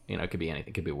 So it could be anything.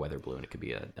 It could be a weather balloon. It could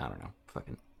be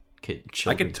fucking kid.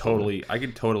 I could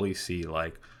totally see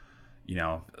like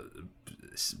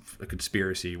a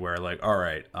conspiracy where like, all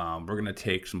right, we're gonna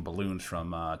take some balloons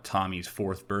from Tommy's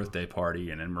 4th birthday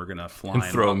party, and then we're gonna fly and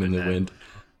throw them in the wind.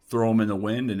 Throw them in the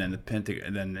wind, and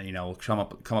then come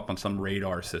up on some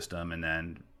radar system, and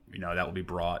then that will be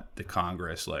brought to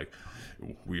Congress. Like,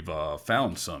 we've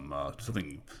found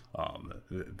something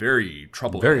very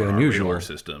troubling, very in unusual radar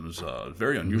systems,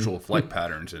 very unusual flight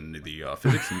patterns, and the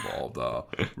physics involved.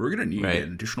 We're going to need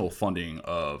an additional funding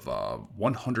of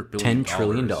 $100 billion, $10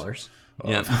 trillion.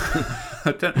 Of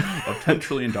 $10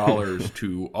 trillion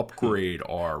to upgrade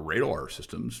our radar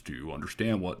systems to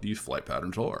understand what these flight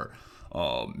patterns are.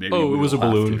 Maybe it was a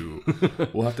balloon.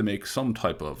 We'll have to make some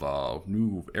type of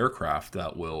new aircraft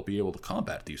that will be able to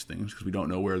combat these things, because we don't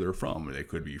know where they're from. They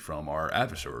could be from our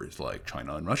adversaries like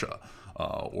China and Russia,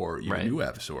 or even new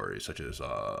adversaries such as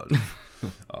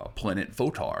Planet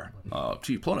Photar.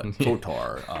 Planet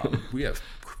Photar. We have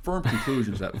firm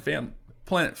conclusions that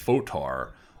Planet Photar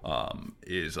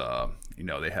is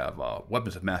they have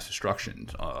weapons of mass destruction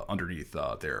underneath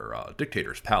their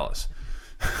dictator's palace.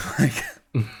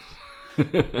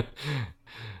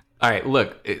 All right,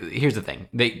 look, here's the thing.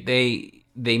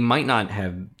 They might not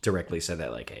have directly said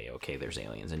that, like, hey, okay, there's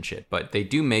aliens and shit, but they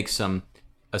do make some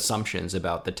assumptions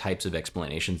about the types of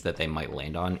explanations that they might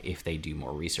land on if they do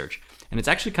more research. And it's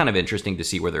actually kind of interesting to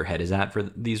see where their head is at for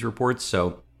these reports.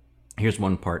 So here's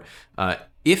one part.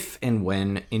 If and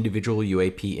when individual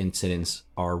UAP incidents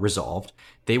are resolved,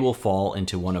 they will fall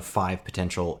into one of 5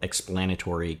 potential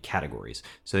explanatory categories.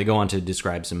 So they go on to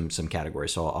describe some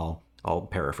categories. So I'll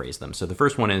paraphrase them. So the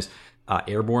first one is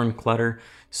airborne clutter.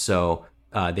 So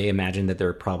they imagine that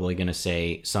they're probably going to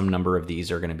say some number of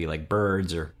these are going to be like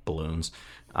birds or balloons,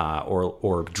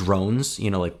 or drones.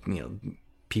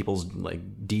 People's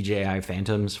like DJI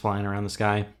Phantoms flying around the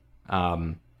sky.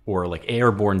 Or like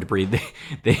airborne debris.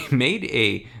 They made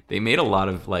a lot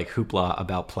of like hoopla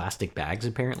about plastic bags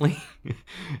apparently,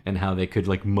 and how they could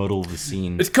like muddle the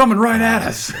scene. It's coming right at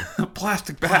us.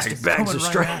 Plastic bags are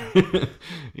straight.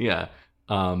 Yeah.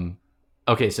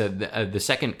 Okay. So the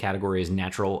second category is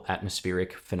natural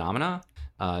atmospheric phenomena.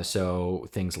 So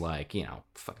things like,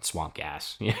 fucking swamp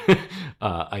gas,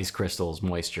 ice crystals,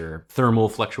 moisture, thermal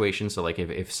fluctuations. So like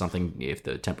if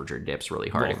the temperature dips really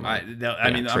hard. Well,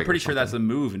 I'm pretty sure that's a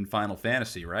move in Final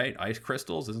Fantasy, right? Ice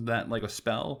crystals, isn't that like a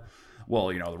spell? Well,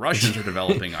 the Russians are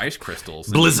developing ice crystals.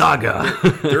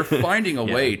 Blizzaga. They're finding a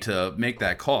way to make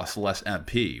that cost less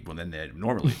MP than they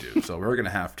normally do. So we're going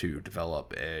to have to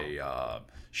develop a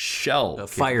shell. A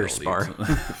fire spar.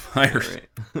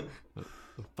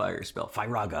 Fire spell,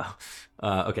 Firaga.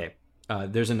 Okay,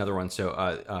 there's another one.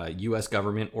 So, U.S.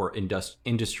 government or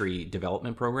industry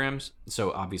development programs.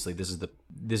 So obviously, this is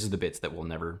the bits that we'll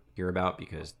never hear about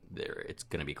because it's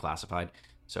going to be classified.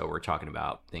 So we're talking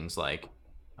about things like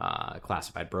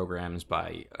classified programs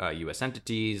by U.S.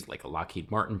 entities, like a Lockheed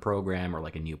Martin program, or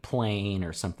like a new plane,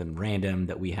 or something random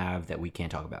that we have that we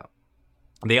can't talk about.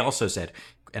 They also said,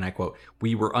 and I quote,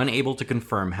 "We were unable to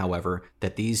confirm, however,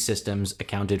 that these systems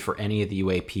accounted for any of the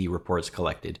UAP reports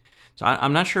collected." So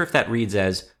I'm not sure if that reads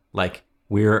as, like,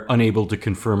 we're unable to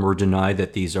confirm or deny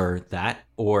that these are that,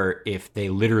 or if they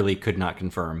literally could not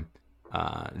confirm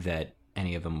that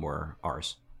any of them were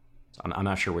ours. So I'm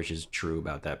not sure which is true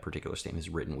about that particular statement.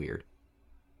 It's written weird.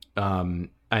 And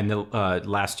the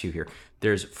last two here,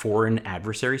 there's foreign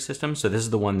adversary systems. So this is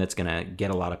the one that's going to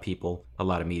get a lot of people, a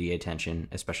lot of media attention,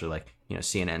 especially like,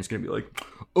 CNN's going to be like,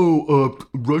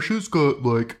 Russia's got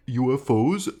like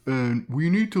UFOs and we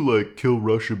need to like kill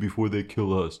Russia before they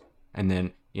kill us. And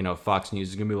then, Fox News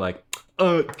is going to be like,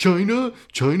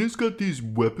 China's got these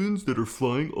weapons that are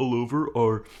flying all over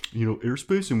our,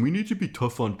 airspace, and we need to be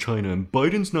tough on China, and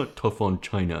Biden's not tough on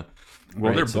China.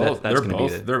 Well, right?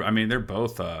 They're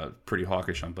both pretty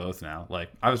hawkish on both now. Like,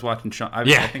 I was watching Sean. I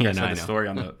think I said the story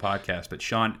on the podcast, but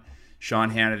Sean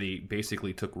Hannity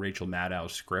basically took Rachel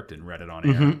Maddow's script and read it on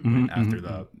air after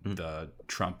the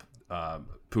Trump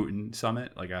Putin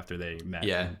summit, like after they met.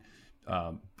 Yeah.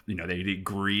 And, they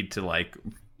agreed to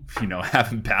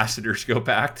have ambassadors go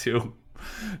back to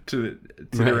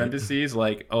their embassies.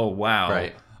 Like, oh wow,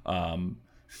 right.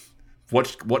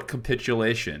 What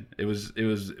capitulation? It was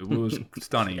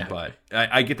stunning. Yeah. But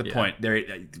I get the point.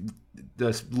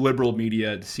 The liberal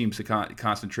media seems to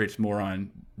concentrates more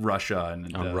on Russia,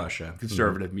 and Russia.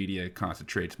 Conservative media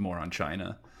concentrates more on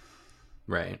China.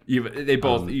 Right. Even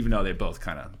though they both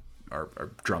kind of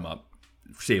are drum up.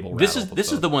 This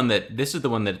is the one that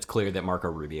it's clear that Marco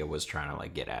Rubio was trying to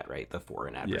get at, right? The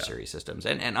foreign adversary systems,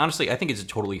 and honestly, I think it's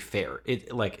totally fair.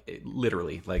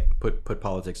 Literally put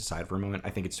politics aside for a moment.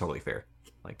 I think it's totally fair,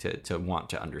 to want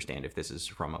to understand if this is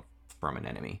from an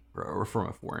enemy or from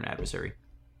a foreign adversary.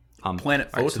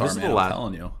 Planet Photar, man, I'm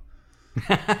telling you.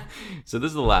 So this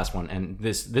is the last one, and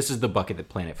this is the bucket that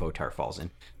Planet Photar falls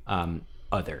in.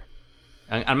 Other.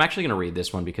 I'm actually going to read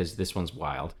this one because this one's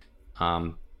wild.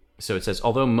 So it says,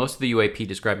 although most of the UAP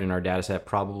described in our dataset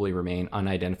probably remain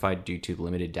unidentified due to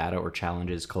limited data or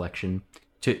challenges to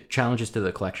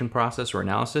the collection process or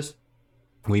analysis,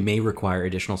 we may require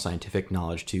additional scientific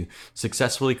knowledge to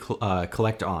successfully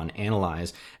collect on,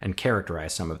 analyze, and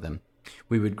characterize some of them.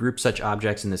 We would group such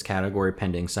objects in this category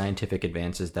pending scientific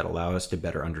advances that allow us to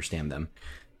better understand them.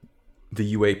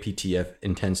 The UAPTF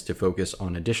intends to focus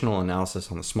on additional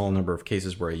analysis on the small number of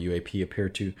cases where a UAP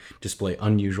appeared to display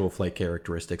unusual flight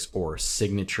characteristics or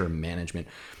signature management.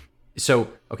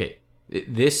 So, okay,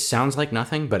 this sounds like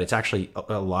nothing, but it's actually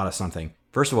a lot of something.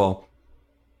 First of all,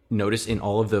 notice in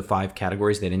all of the 5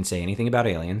 categories, they didn't say anything about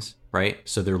aliens, right?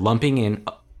 So they're lumping in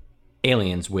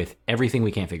aliens with everything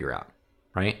we can't figure out,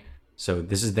 right? So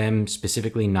this is them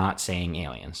specifically not saying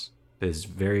aliens. This is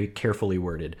very carefully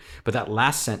worded. But that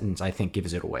last sentence, I think,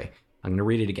 gives it away. I'm going to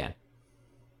read it again.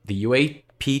 The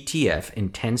UAPTF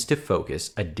intends to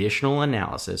focus additional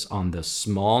analysis on the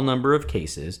small number of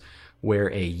cases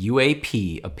where a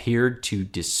UAP appeared to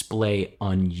display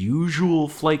unusual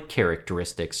flight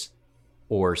characteristics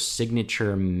or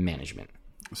signature management.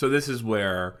 So this is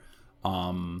where,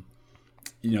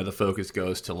 the focus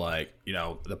goes to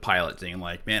the pilot thing.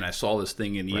 Like, man, I saw this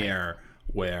thing in the air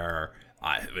where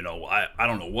I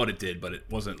don't know what it did, but it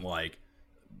wasn't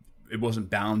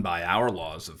bound by our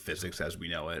laws of physics as we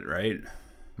know it, right?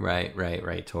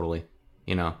 Right, totally.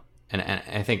 And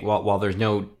I think while there's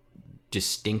no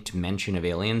distinct mention of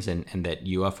aliens and that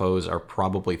UFOs are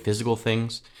probably physical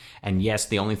things, and yes,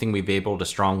 the only thing we've been able to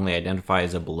strongly identify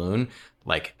is a balloon,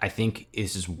 I think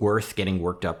this is worth getting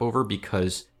worked up over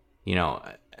because,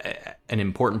 an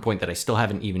important point that I still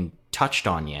haven't even touched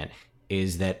on yet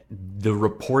is that the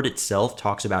report itself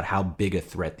talks about how big a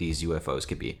threat these UFOs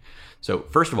could be. So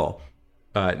first of all,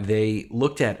 they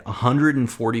looked at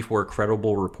 144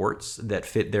 credible reports that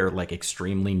fit their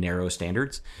extremely narrow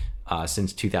standards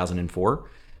since 2004.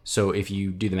 So if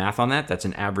you do the math on that, that's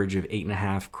an average of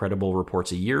 8.5 credible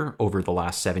reports a year over the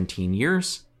last 17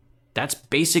 years. That's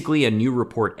basically a new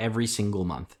report every single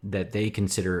month that they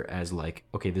consider as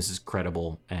okay, this is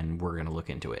credible and we're going to look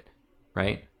into it,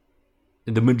 right?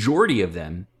 The majority of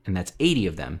them, and that's 80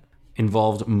 of them,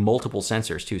 involved multiple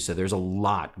sensors too. So there's a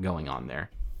lot going on there.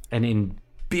 And in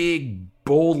big,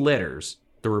 bold letters,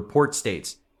 the report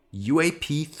states,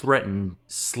 UAP threaten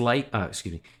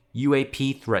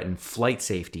flight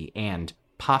safety and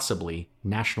possibly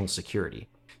national security.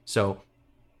 So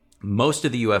most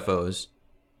of the UFOs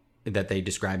that they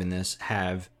describe in this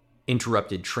have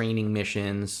interrupted training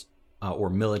missions or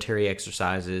military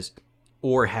exercises,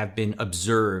 or have been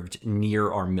observed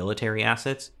near our military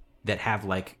assets that have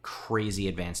crazy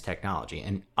advanced technology.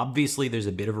 And obviously there's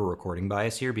a bit of a recording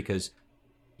bias here because,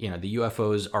 the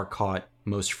UFOs are caught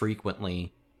most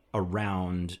frequently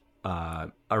around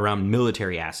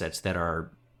military assets that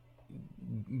are,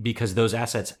 because those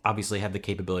assets obviously have the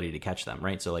capability to catch them,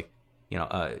 right? So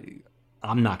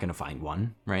I'm not going to find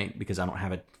one, right? Because I don't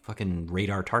have a fucking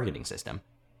radar targeting system,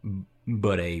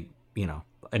 but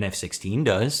an F-16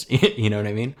 does, you know what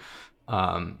I mean?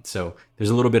 So there's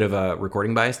a little bit of a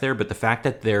recording bias there, but the fact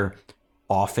that they're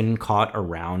often caught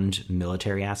around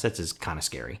military assets is kind of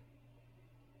scary.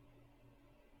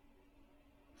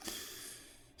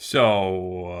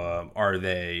 So are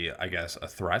they, I guess, a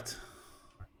threat?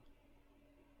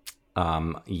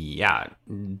 Yeah,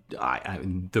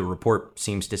 the report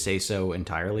seems to say so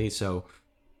entirely. So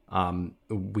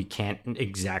we can't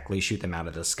exactly shoot them out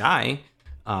of the sky,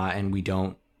 and we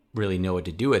don't really know what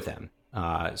to do with them.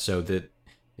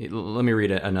 Let me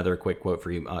read another quick quote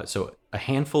for you. So a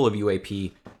handful of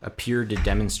UAP appeared to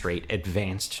demonstrate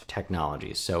advanced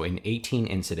technologies. So in 18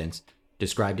 incidents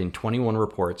described in 21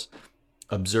 reports,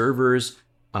 observers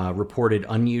reported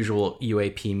unusual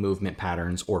UAP movement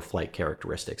patterns or flight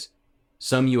characteristics.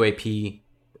 Some UAP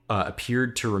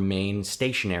appeared to remain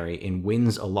stationary in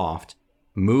winds aloft,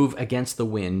 move against the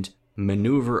wind,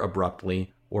 maneuver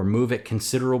abruptly, or move at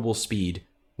considerable speed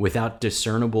without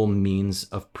discernible means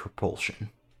of propulsion.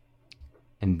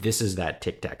 And this is that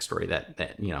Tic Tac story,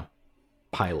 that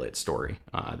pilot story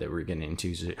that we're getting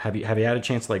into. So have you had a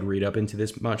chance to read up into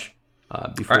this much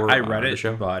before? I read it,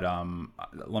 show? But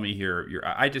let me hear your.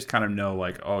 I just kind of know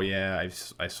I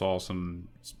saw some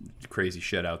crazy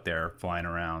shit out there flying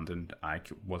around, and I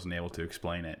wasn't able to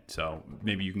explain it. So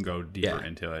maybe you can go deeper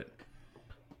into it.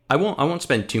 I won't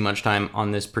spend too much time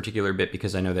on this particular bit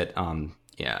because I know that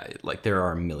there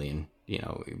are a million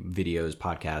videos,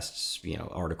 podcasts,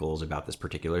 articles about this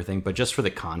particular thing. But just for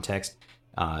the context,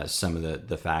 some of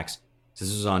the facts. So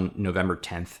this was on November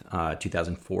 10th,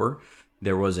 2004.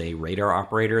 There was a radar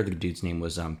operator. The dude's name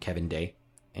was Kevin Day,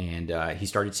 and he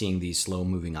started seeing these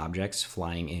slow-moving objects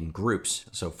flying in groups,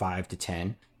 so 5 to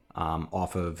 10,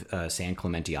 off of San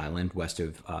Clemente Island, west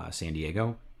of San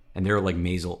Diego. And there are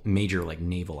major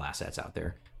naval assets out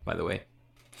there, by the way.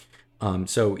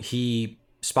 So he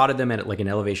spotted them at an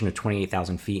elevation of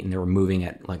 28,000 feet, and they were moving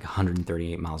at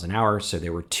 138 miles an hour. So they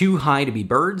were too high to be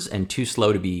birds and too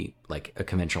slow to be a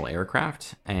conventional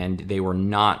aircraft, and they were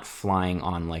not flying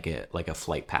on a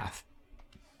flight path.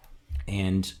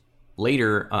 And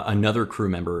later, another crew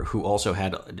member who also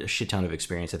had a shit ton of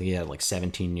experience, I think he had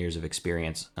 17 years of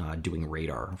experience doing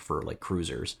radar for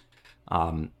cruisers.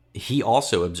 He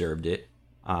also observed it,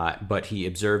 but he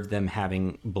observed them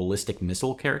having ballistic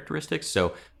missile characteristics.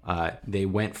 So they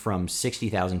went from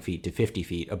 60,000 feet to 50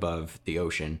 feet above the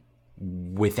ocean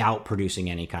without producing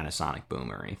any kind of sonic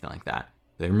boom or anything like that.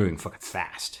 They were moving fucking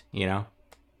fast,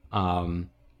 And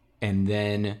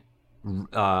then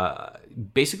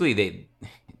basically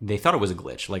they thought it was a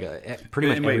glitch. Pretty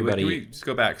much everybody. Can we just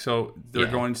go back? So they're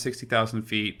going 60,000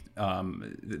 feet.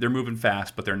 They're moving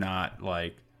fast, but they're not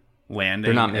landing.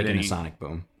 They're not making a sonic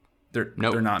boom. They're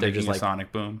not making a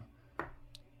sonic boom.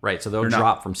 Right, so they'll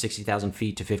drop from 60,000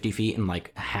 feet to 50 feet in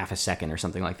half a second or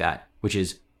something like that, which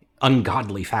is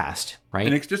ungodly fast, right?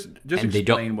 And just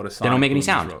explain what a sonic boom is. They don't make any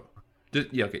sound.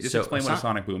 Just explain what a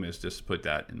sonic boom is, just put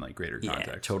that in greater context.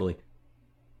 Yeah, totally.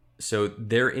 So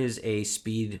there is a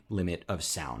speed limit of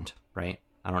sound, right?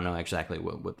 I don't know exactly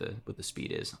what the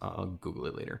speed is. I'll Google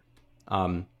it later.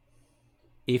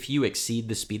 If you exceed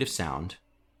the speed of sound,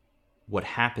 what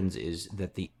happens is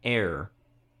that the air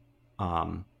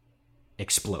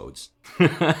explodes.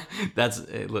 That's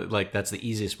the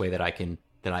easiest way that I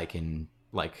can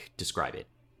describe it.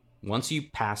 Once you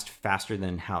pass faster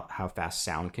than how fast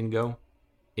sound can go,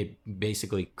 it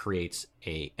basically creates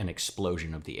an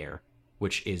explosion of the air,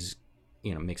 which is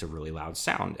makes a really loud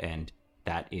sound, and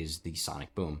that is the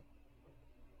sonic boom.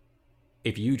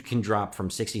 If you can drop from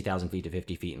 60,000 feet to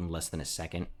 50 feet in less than a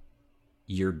second,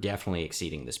 you're definitely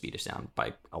exceeding the speed of sound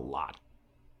by a lot.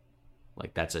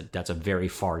 That's a very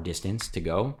far distance to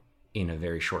go in a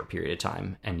very short period of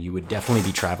time, and you would definitely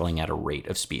be traveling at a rate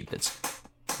of speed that's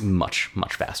much,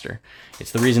 much faster.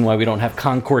 It's the reason why we don't have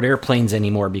Concorde airplanes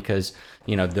anymore, because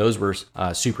those were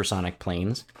supersonic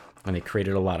planes, and they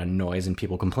created a lot of noise, and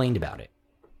people complained about it.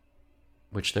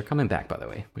 Which they're coming back, by the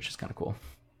way, which is kind of cool.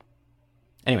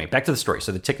 Anyway, back to the story.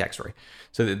 So the Tic Tac story.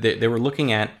 So they were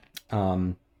looking at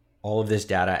all of this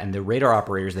data, and the radar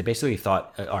operators, they basically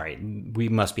thought, all right, we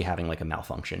must be having a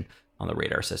malfunction on the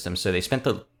radar system. So they spent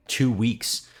the 2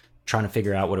 weeks trying to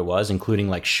figure out what it was,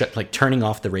 including turning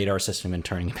off the radar system and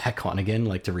turning it back on again,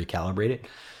 to recalibrate it,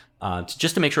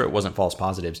 just to make sure it wasn't false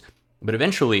positives. But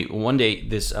eventually, one day,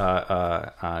 this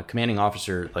commanding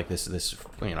officer, this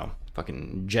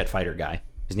fucking jet fighter guy,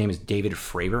 his name is David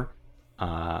Fravor.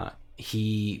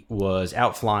 He was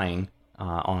out flying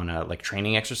on a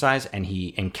training exercise, and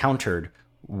he encountered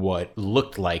what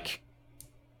looked like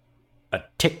a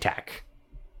Tic Tac,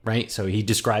 right? So he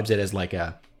describes it as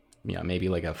maybe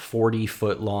a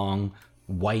 40-foot long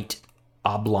white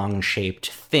oblong shaped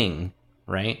thing,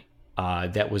 right?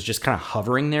 That was just kind of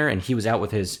hovering there, and he was out with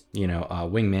his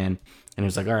wingman, and he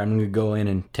was like, all right, I'm gonna go in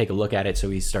and take a look at it. So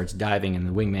he starts diving, and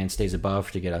the wingman stays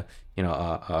above to get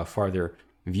a farther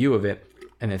view of it,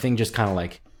 and the thing just kind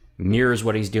of mirrors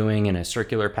what he's doing in a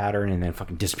circular pattern, and then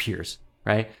fucking disappears,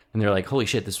 right? And they're like, holy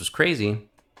shit, this was crazy.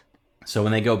 So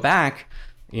when they go back,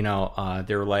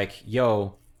 they're like,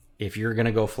 yo, if you're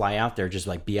gonna go fly out there, just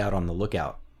be out on the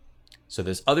lookout. So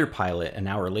this other pilot, an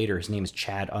hour later, his name is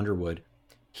Chad Underwood.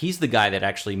 He's the guy that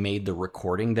actually made the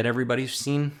recording that everybody's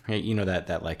seen, right?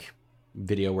 That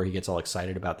video where he gets all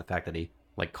excited about the fact that he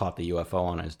caught the UFO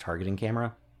on his targeting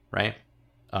camera, right?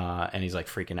 And he's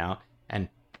freaking out. And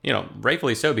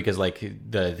rightfully so, because like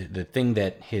the thing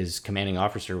that his commanding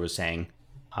officer was saying,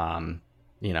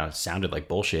 sounded like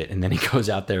bullshit. And then he goes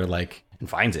out there like and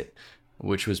finds it,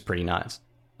 which was pretty nuts.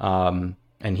 And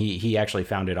he actually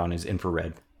found it on his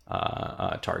infrared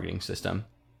targeting system.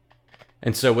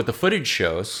 And so what the footage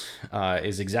shows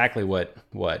is exactly what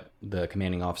the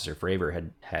commanding officer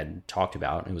Fravor had talked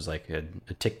about. It was like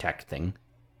a Tic Tac thing.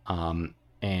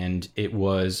 And it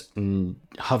was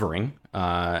hovering,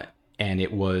 and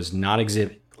it was not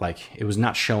it was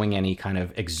not showing any kind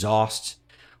of exhaust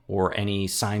or any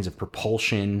signs of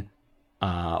propulsion,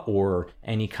 or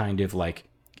any kind of like,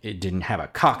 it didn't have a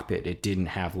cockpit. It didn't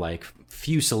have like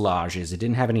fuselages. It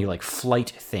didn't have any like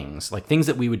flight things, like things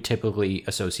that we would typically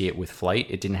associate with flight.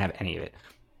 It didn't have any of it.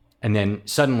 And then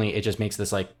suddenly it just makes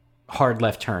this like hard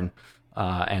left turn,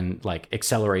 and like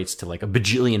accelerates to like a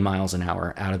bajillion miles an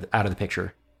hour out of the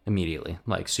picture immediately,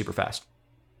 like super fast.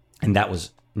 And that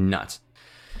was nuts.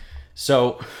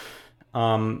 So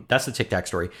that's the Tic Tac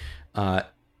story. I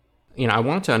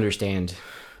wanted to understand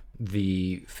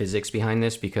the physics behind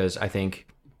this, because I think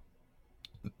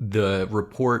the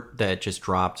report that just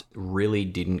dropped really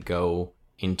didn't go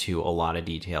into a lot of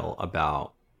detail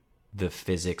about the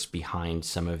physics behind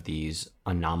some of these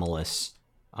anomalous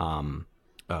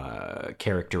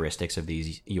characteristics of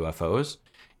these UFOs.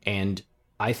 And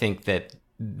I think that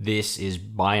this is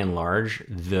by and large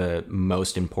the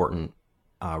most important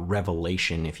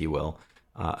revelation, if you will,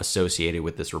 associated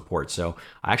with this report. So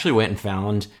I actually went and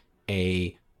found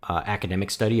a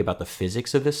academic study about the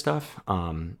physics of this stuff.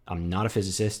 I'm not a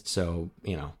physicist, so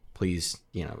please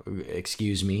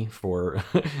excuse me for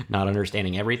not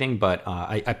understanding everything, but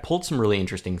I pulled some really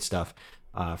interesting stuff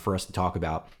for us to talk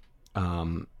about,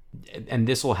 and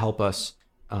this will help us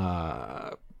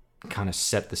kind of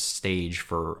set the stage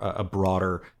for a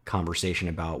broader conversation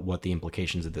about what the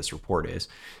implications of this report is.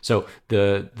 So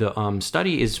the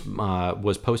study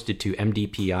was posted to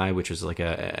MDPI, which is like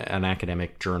an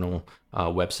academic journal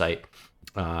website,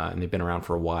 and they've been around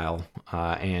for a while.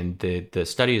 And the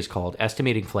study is called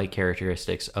 "Estimating Flight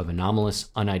Characteristics of Anomalous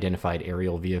Unidentified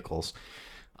Aerial Vehicles."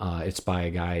 It's by a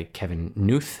guy, Kevin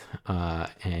Knuth,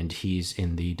 and he's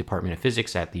in the Department of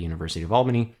Physics at the University of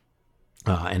Albany.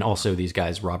 And also these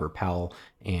guys, Robert Powell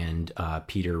and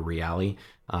Peter Reale,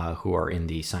 who are in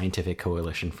the Scientific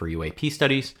Coalition for UAP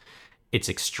Studies. It's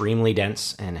extremely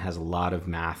dense and has a lot of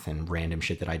math and random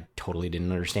shit that I totally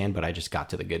didn't understand, but I just got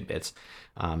to the good bits.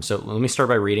 So let me start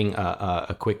by reading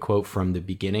a quick quote from the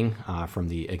beginning, from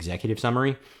the executive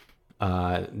summary,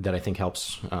 that I think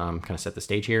helps kind of set the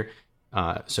stage here.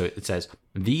 So it says,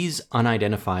 "These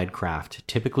unidentified craft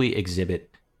typically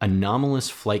exhibit anomalous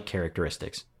flight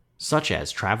characteristics, such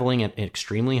as traveling at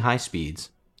extremely high speeds,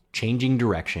 changing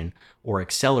direction, or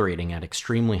accelerating at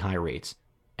extremely high rates,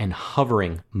 and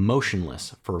hovering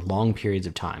motionless for long periods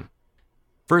of time.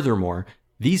 Furthermore,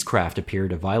 these craft appear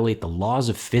to violate the laws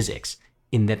of physics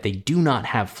in that they do not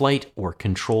have flight or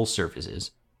control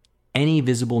surfaces, any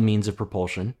visible means of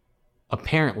propulsion,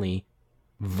 apparently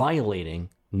violating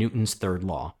Newton's third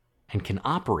law, and can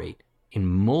operate in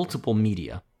multiple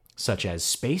media, such as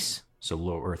space, so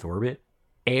low Earth orbit,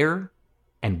 air,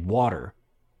 and water,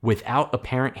 without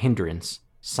apparent hindrance,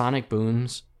 sonic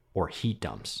booms, or heat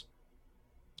dumps."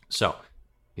 So,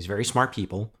 these very smart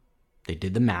people, they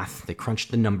did the math, they crunched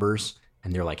the numbers,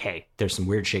 and they're like, hey, there's some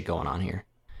weird shit going on here.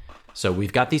 So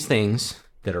we've got these things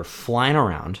that are flying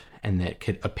around and that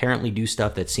could apparently do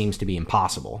stuff that seems to be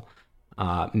impossible,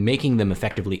 making them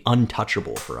effectively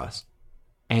untouchable for us.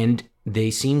 And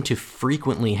they seem to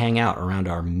frequently hang out around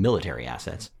our military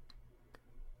assets.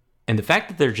 And the fact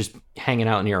that they're just hanging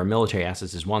out near our military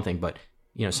assets is one thing, but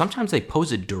sometimes they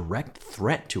pose a direct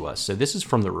threat to us. So this is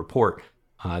from the report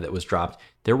that was dropped.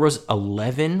 There was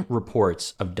 11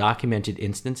 reports of documented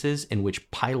instances in which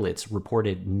pilots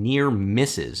reported near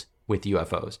misses with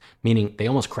UFOs, meaning they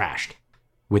almost crashed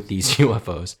with these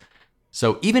UFOs.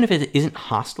 So even if it isn't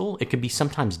hostile, it can be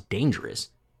sometimes dangerous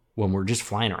when we're just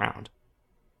flying around.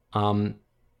 And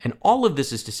all of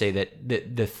this is to say that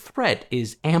the threat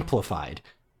is amplified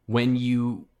when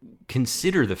you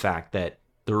consider the fact that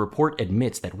the report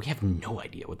admits that we have no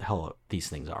idea what the hell these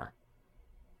things are.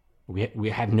 We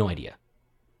have no idea.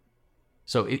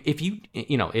 So if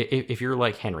you're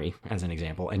like Henry, as an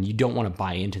example, and you don't want to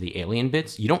buy into the alien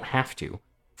bits, you don't have to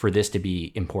for this to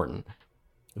be important.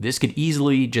 This could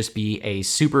easily just be a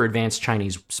super advanced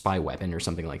Chinese spy weapon or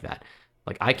something like that.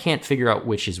 Like, I can't figure out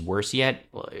which is worse yet,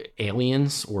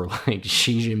 aliens or like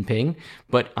Xi Jinping.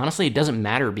 But honestly, it doesn't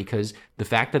matter, because the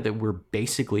fact that we're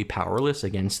basically powerless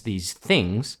against these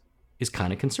things is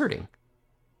kind of concerning.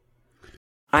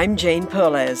 I'm Jane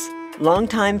Perlez.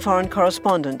 longtime foreign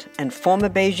correspondent and former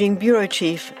Beijing bureau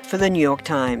chief for the New York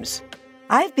Times.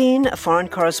 I've been a foreign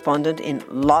correspondent in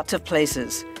lots of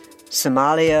places: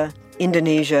 Somalia,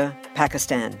 Indonesia,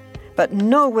 Pakistan, but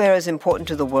nowhere as important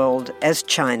to the world as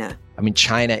China. I mean,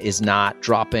 China is not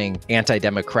dropping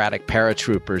anti-democratic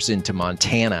paratroopers into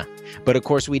Montana. But of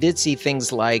course, we did see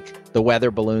things like the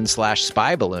weather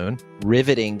balloon/spy balloon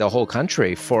riveting the whole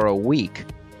country for a week.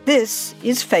 This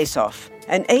is Face Off,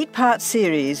 an 8-part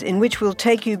series in which we'll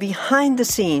take you behind the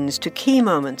scenes to key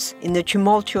moments in the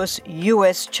tumultuous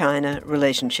US-China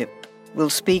relationship. We'll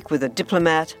speak with a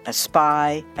diplomat, a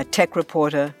spy, a tech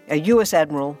reporter, a US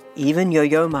admiral, even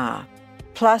Yo-Yo Ma.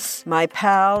 Plus, my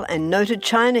pal and noted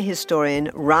China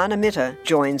historian Rana Mitter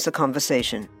joins the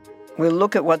conversation. We'll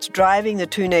look at what's driving the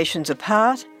two nations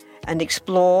apart and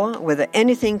explore whether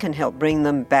anything can help bring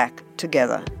them back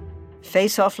together.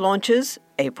 Face Off launches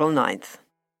April 9th.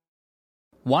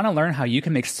 Want to learn how you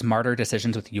can make smarter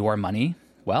decisions with your money?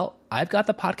 Well, I've got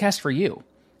the podcast for you.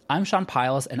 I'm Sean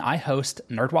Piles, and I host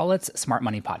NerdWallet's Smart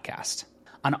Money Podcast.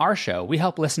 On our show, we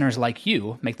help listeners like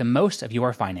you make the most of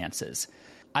your finances.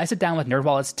 I sit down with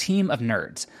NerdWallet's team of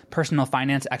nerds, personal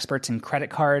finance experts in credit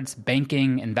cards,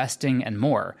 banking, investing, and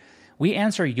more. We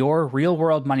answer your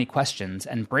real-world money questions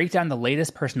and break down the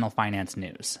latest personal finance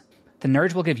news. The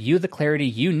nerds will give you the clarity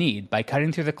you need by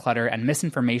cutting through the clutter and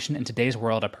misinformation in today's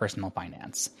world of personal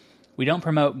finance. We don't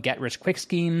promote get-rich-quick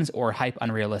schemes or hype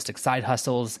unrealistic side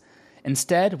hustles.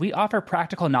 Instead, we offer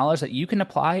practical knowledge that you can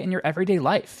apply in your everyday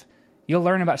life. You'll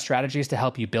learn about strategies to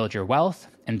help you build your wealth,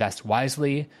 invest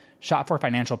wisely, shop for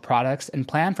financial products, and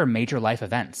plan for major life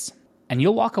events. And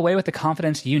you'll walk away with the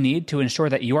confidence you need to ensure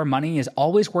that your money is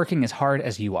always working as hard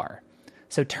as you are.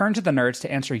 So turn to the nerds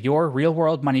to answer your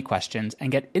real-world money questions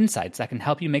and get insights that can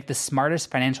help you make the smartest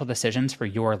financial decisions for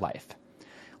your life.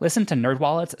 Listen to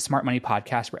NerdWallet's Smart Money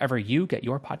Podcast wherever you get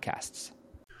your podcasts.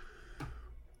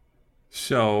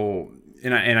 So,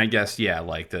 and I guess, yeah,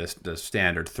 like the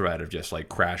standard threat of just like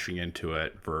crashing into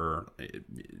it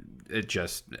it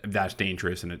just, that's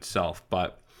dangerous in itself.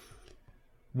 But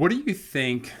what do you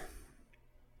think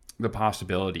the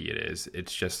possibility it is?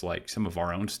 It's just like some of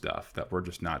our own stuff that we're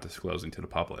just not disclosing to the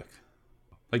public.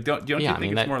 Like, don't you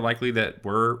think it's more likely that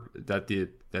the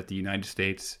United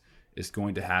States is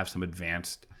going to have some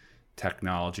advanced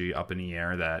technology up in the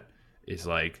air that is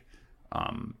like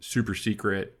super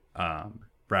secret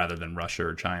rather than Russia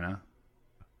or China?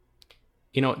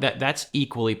 You know, that's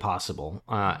equally possible,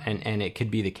 and it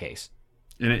could be the case.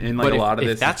 And like, a lot of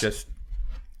this is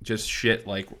just shit.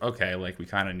 Like, okay, like we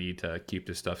kind of need to keep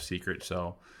this stuff secret,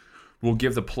 so we'll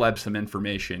give the plebs some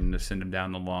information to send them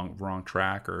down the wrong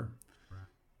track, or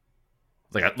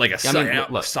like a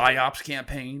psyops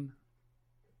campaign.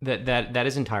 That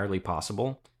is entirely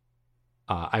possible.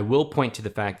 I will point to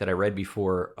the fact that I read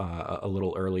before a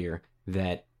little earlier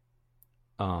that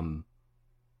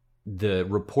the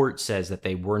report says that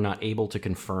they were not able to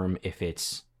confirm if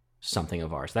it's something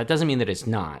of ours. That doesn't mean that it's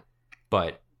not,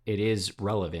 but it is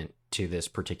relevant to this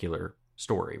particular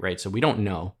story, right? So we don't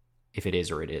know if it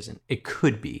is or it isn't. It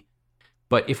could be.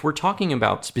 But if we're talking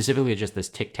about specifically just this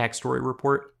Tic Tac story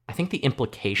report, I think the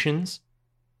implications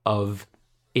of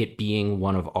it being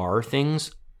one of our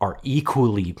things are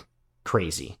equally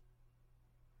crazy,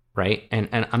 right? And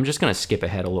I'm just going to skip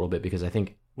ahead a little bit because I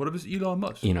think... What if it's Elon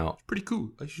Musk? You know, it's pretty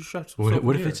cool. I should shot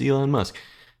what if it's Elon Musk?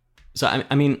 So,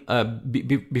 I mean,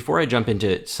 before I jump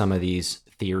into some of these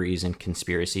theories and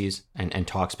conspiracies and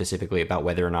talk specifically about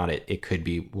whether or not it could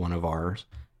be one of ours,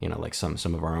 you know, like some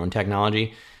of our own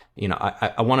technology, you know,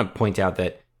 I want to point out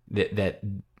that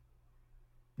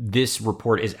this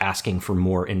report is asking for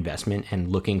more investment and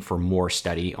looking for more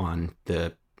study on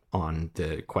the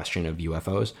question of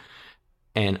UFOs.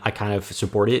 And I kind of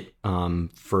support it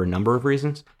for a number of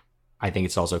reasons. I think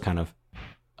it's also kind of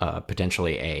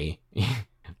potentially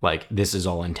like this is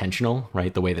all intentional,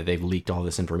 right? The way that they've leaked all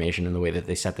this information and the way that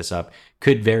they set this up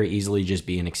could very easily just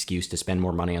be an excuse to spend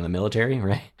more money on the military,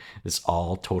 right? It's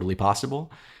all totally possible.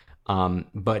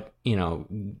 But, you know,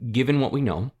 given what we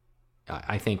know,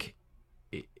 I think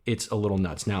it's a little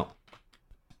nuts. Now,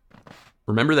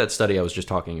 remember that study I was just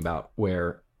talking about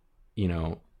where, you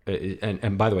know,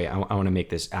 and by the way, I want to make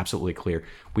this absolutely clear.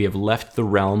 We have left the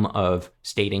realm of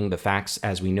stating the facts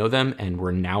as we know them, and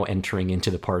we're now entering into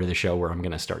the part of the show where I'm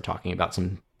going to start talking about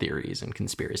some theories and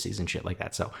conspiracies and shit like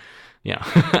that. So,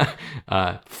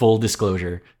 yeah, full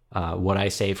disclosure, what I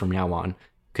say from now on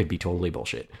could be totally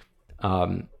bullshit.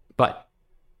 But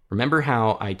remember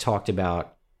how I talked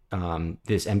about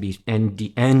this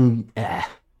MDPI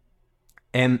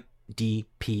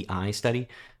study?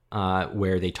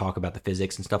 Where they talk about the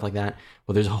physics and stuff like that.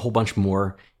 Well, there's a whole bunch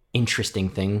more interesting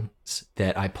things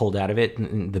that I pulled out of it.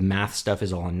 And the math stuff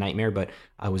is all a nightmare, but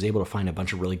I was able to find a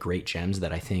bunch of really great gems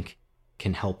that I think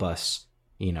can help us,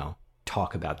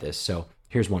 talk about this. So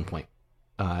here's one point.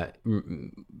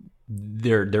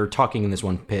 They're talking in this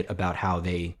one bit about how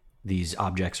these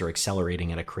objects are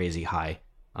accelerating at a crazy high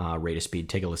rate of speed.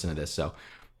 Take a listen to this. So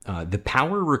the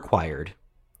power required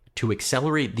to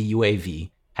accelerate the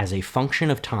UAV as a function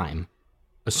of time,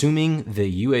 assuming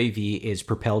the UAV is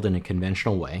propelled in a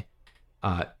conventional way,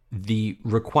 the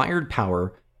required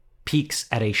power peaks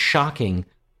at a shocking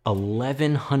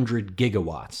 1,100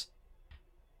 gigawatts,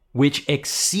 which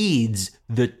exceeds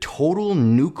the total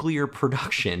nuclear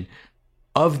production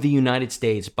of the United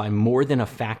States by more than a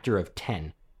factor of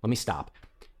 10. Let me stop.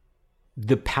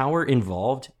 The power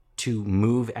involved to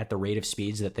move at the rate of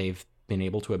speeds that they've been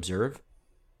able to observe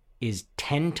is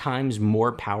 10 times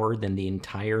more power than the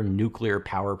entire nuclear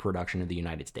power production of the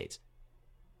United States.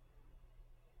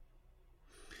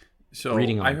 So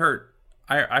I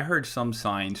heard some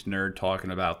science nerd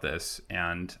talking about this,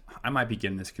 and I might be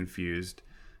getting this confused.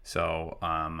 So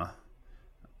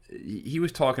he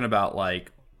was talking about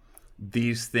like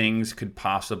these things could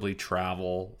possibly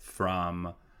travel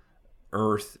from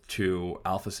Earth to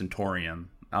Alpha Centauri.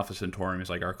 Alpha Centauri is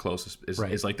like our closest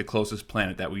is like the closest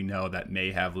planet that we know that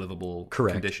may have livable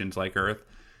conditions like Earth.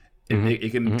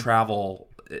 It can travel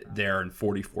there in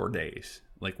 44 days,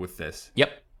 like with this.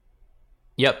 Yep.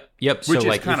 Which so is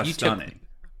like kind of stunning.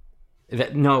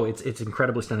 It's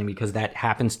incredibly stunning because that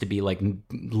happens to be like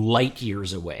light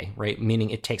years away, right?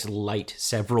 Meaning it takes light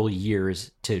several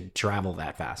years to travel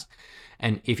that fast.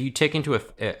 And if you take into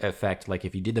effect, like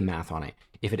if you did the math on it,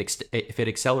 if it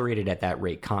accelerated at that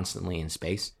rate constantly in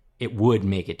space, it would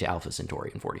make it to Alpha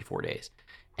Centauri in 44 days.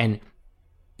 And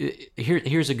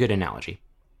here's a good analogy.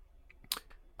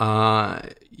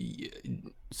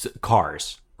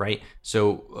 Cars, right?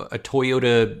 So a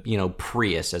Toyota,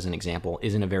 Prius, as an example,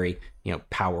 isn't a very,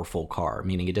 powerful car,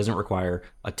 meaning it doesn't require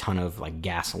a ton of like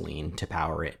gasoline to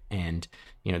power it. And,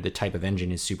 the type of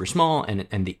engine is super small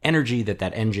and the energy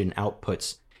that engine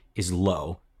outputs is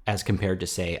low as compared to,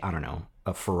 say, I don't know,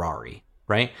 a Ferrari,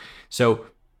 right? So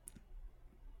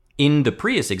in the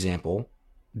Prius example,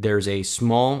 there's a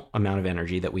small amount of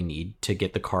energy that we need to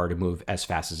get the car to move as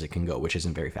fast as it can go, which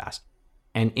isn't very fast.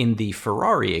 And in the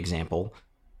Ferrari example,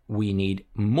 we need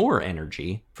more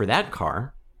energy for that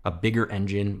car, a bigger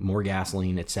engine, more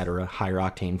gasoline, etc., higher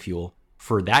octane fuel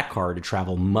for that car to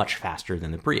travel much faster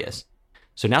than the Prius.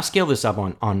 So now scale this up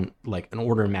on like an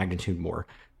order of magnitude more.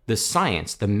 The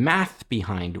science, the math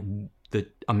behind the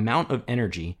amount of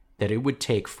energy that it would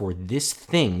take for this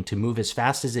thing to move as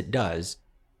fast as it does,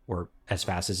 or as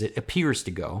fast as it appears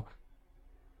to go,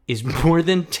 is more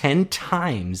than 10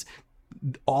 times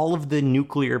all of the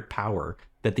nuclear power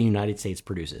that the United States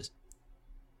produces.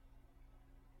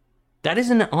 That is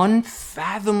an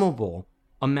unfathomable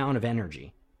amount of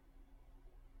energy.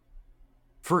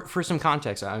 For some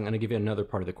context, I'm going to give you another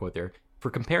part of the quote there. For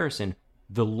comparison,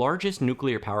 the largest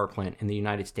nuclear power plant in the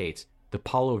United States, the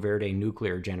Palo Verde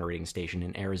Nuclear Generating Station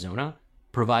in Arizona,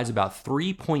 provides about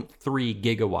 3.3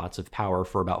 gigawatts of power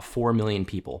for about 4 million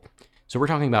people. So we're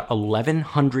talking about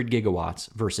 1,100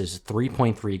 gigawatts versus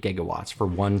 3.3 gigawatts for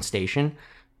one station.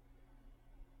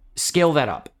 Scale that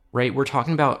up, right? We're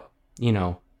talking about,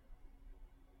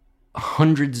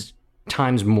 hundreds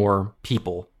times more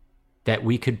people that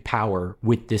we could power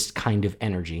with this kind of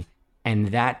energy. And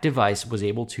that device was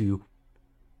able to,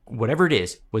 whatever it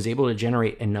is, was able to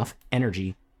generate enough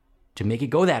energy to make it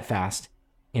go that fast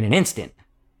in an instant.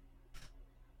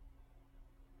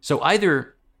 So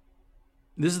either,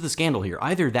 this is the scandal here,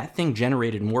 either that thing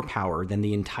generated more power than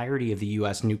the entirety of the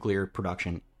US nuclear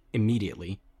production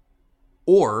immediately,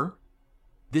 or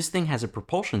this thing has a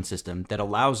propulsion system that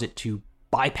allows it to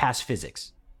bypass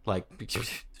physics. Like,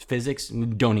 physics,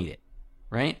 don't need it,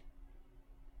 right?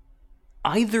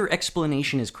 Either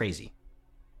explanation is crazy.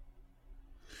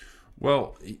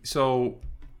 Well, so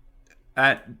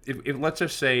if let's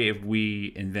just say if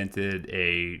we invented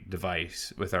a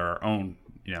device with our own,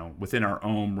 within our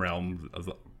own realm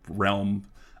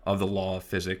of the law of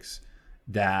physics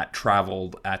that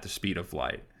traveled at the speed of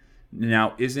light.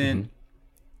 Now, isn't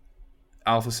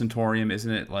Alpha Centauri,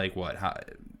 isn't it like what?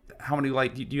 How many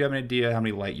light? Do you have an idea how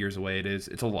many light years away it is?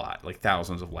 It's a lot, like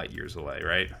thousands of light years away,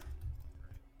 right?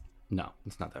 No,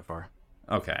 it's not that far.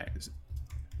 Okay.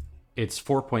 It's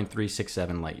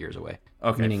 4.367 light years away.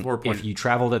 Okay. Meaning if you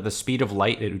traveled at the speed of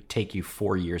light, it would take you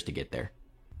 4 years to get there.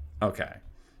 Okay.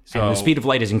 So and the speed of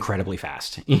light is incredibly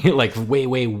fast. Like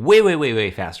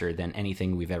way faster than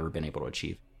anything we've ever been able to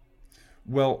achieve.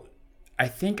 Well, I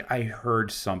think I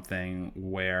heard something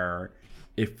where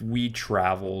if we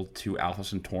travel to Alpha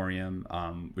Centaurium,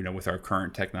 with our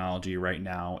current technology right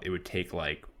now, it would take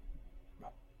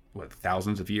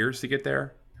thousands of years to get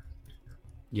there?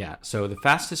 Yeah, so the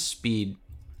fastest speed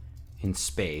in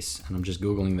space, and I'm just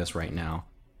Googling this right now,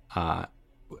 I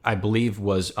believe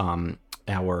was our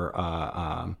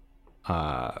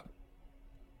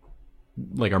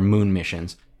moon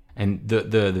missions. And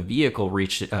the vehicle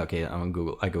reached, okay, I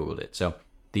Googled it. So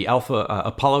the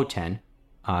Apollo 10,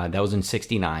 that was in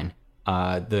 1969.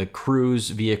 The cruise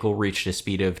vehicle reached a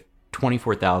speed of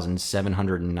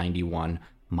 24,791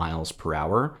 miles per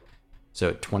hour.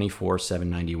 So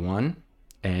 24,791.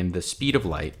 And the speed of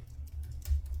light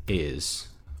is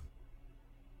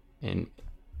in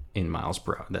miles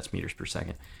per hour. That's meters per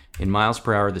second. In miles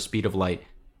per hour, the speed of light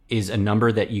is a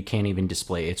number that you can't even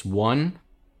display. It's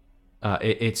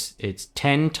it's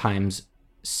 10 times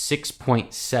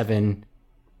 6.7,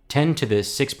 10 to the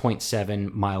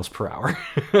 6.7 miles per hour.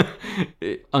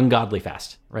 Ungodly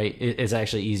fast, right? It's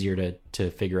actually easier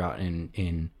to figure out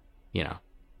in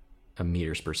a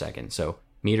meters per second. So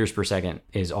meters per second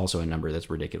is also a number that's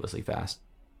ridiculously fast.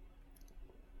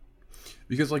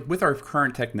 Because with our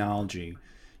current technology,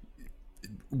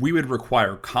 we would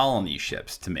require colony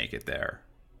ships to make it there.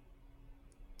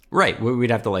 Right.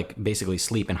 We'd have to basically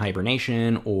sleep in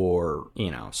hibernation or,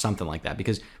 something like that,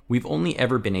 because we've only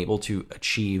ever been able to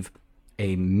achieve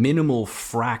a minimal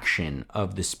fraction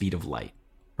of the speed of light,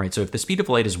 right? So if the speed of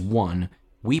light is 1,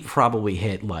 we probably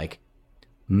hit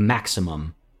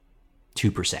maximum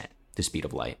 2% the speed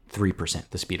of light, 3%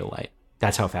 the speed of light.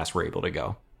 That's how fast we're able to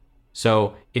go.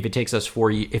 So if it takes us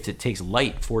if it takes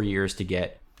light 4 years to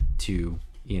get to,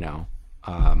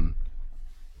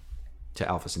 to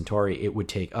Alpha Centauri, it would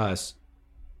take us,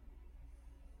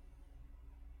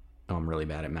 I'm really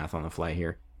bad at math on the fly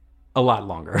here, a lot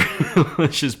longer.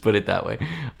 Let's just put it that way.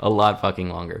 A lot fucking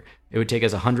longer. It would take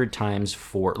us 400 times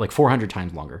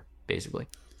longer, basically.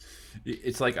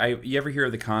 It's you ever hear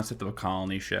of the concept of a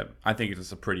colony ship? I think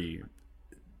it's a pretty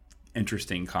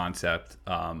interesting concept,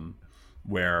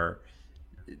 where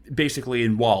basically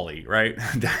in WALL-E, right?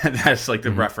 That's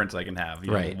the reference I can have.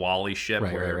 Right. WALL-E ship,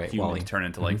 where humans WALL-E. turn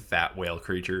into fat whale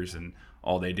creatures, and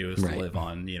all they do is live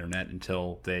on the internet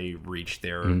until they reach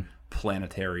their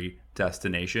planetary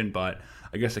destination. But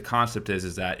I guess the concept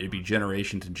is that it'd be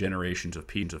generations and generations of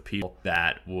people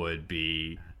that would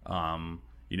be,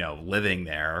 living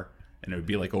there, and it would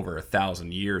be over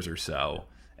 1,000 years or so,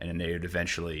 and then they would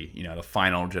eventually, the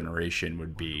final generation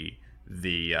would be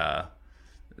the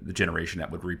generation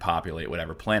that would repopulate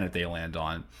whatever planet they land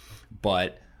on.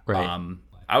 But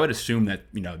I would assume that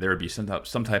there would be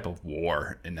some type of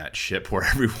war in that ship where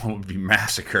everyone would be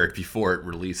massacred before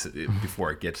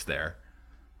it gets there.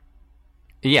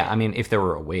 Yeah, I mean, if they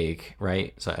were awake,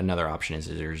 right? So another option is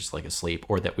they're just asleep,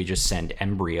 or that we just send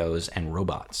embryos and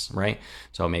robots, right?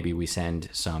 So maybe we send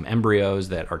some embryos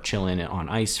that are chilling on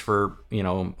ice for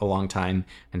a long time,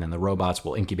 and then the robots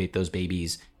will incubate those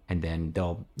babies, and then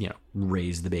they'll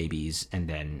raise the babies and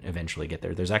then eventually get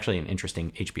there. There's actually an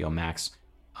interesting HBO Max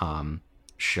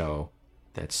show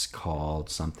that's called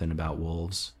something about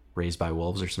wolves, Raised by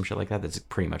Wolves or some shit like that. That's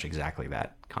pretty much exactly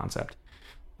that concept.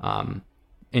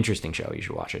 Interesting show. You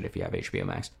should watch it if you have HBO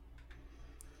Max.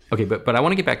 Okay, but I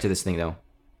want to get back to this thing though,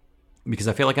 because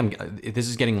I feel like this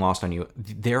is getting lost on you.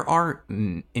 There are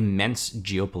immense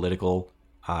geopolitical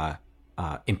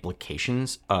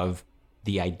implications of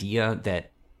the idea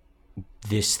that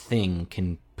this thing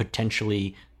can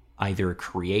potentially either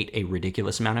create a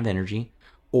ridiculous amount of energy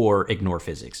or ignore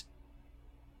physics,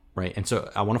 right? And so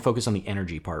I want to focus on the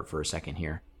energy part for a second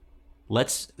here.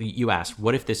 You asked,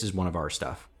 what if this is one of our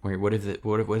stuff? What if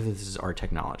this is our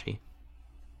technology?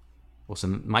 Well, so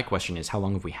my question is, how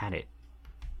long have we had it?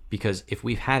 Because if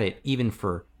we've had it even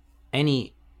for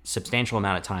any substantial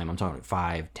amount of time, I'm talking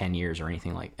 5, 10 years or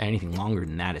anything longer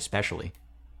than that, especially,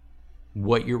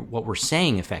 what we're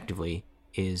saying effectively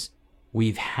is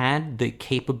we've had the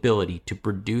capability to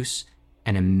produce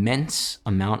an immense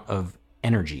amount of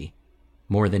energy,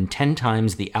 more than 10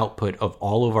 times the output of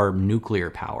all of our nuclear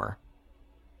power.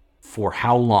 For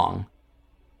how long?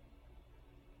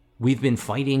 We've been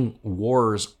fighting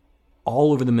wars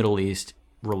all over the Middle East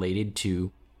related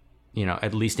to,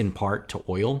 at least in part to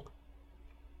oil.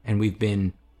 And we've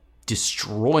been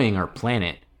destroying our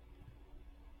planet,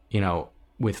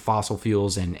 with fossil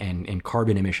fuels and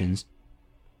carbon emissions.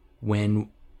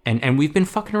 And we've been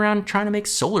fucking around trying to make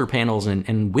solar panels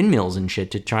and windmills and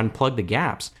shit to try and plug the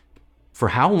gaps. For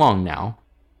how long now?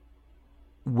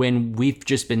 When we've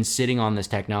just been sitting on this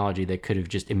technology that could have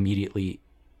just immediately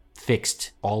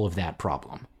fixed all of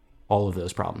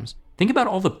those problems. Think about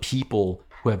all the people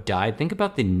who have died. Think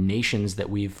about the nations that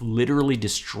we've literally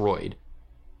destroyed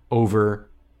over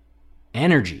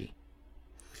energy.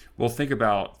 Well, think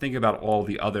about all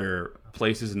the other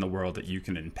places in the world that you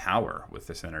can empower with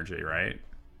this energy, right?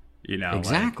 You know,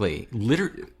 exactly.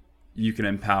 Literally, you can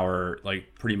empower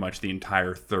like pretty much the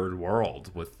entire third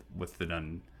world with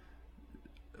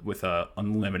a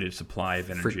unlimited supply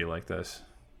of energy like this.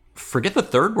 Forget the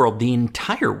third world; the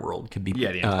entire world could be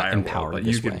empowered. But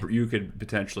you could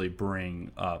potentially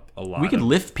bring up a lot. We could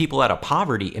lift people out of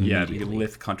poverty immediately. Yeah, we could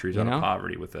lift countries out of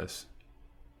poverty with this.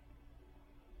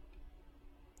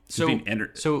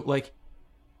 So like,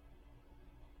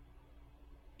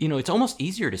 you know, it's almost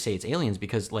easier to say it's aliens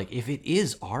because, like, if it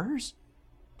is ours,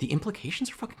 the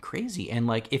implications are fucking crazy. And,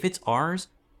 like, if it's ours,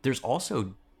 there's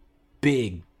also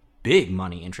big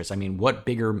money interests. I mean, what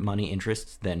bigger money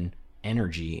interests than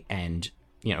energy and,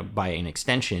 you know, by an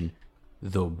extension,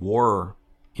 the war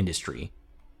industry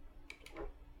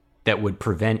that would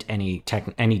prevent any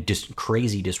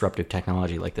crazy disruptive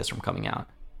technology like this from coming out,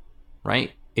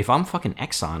 right? If I'm fucking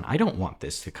Exxon, I don't want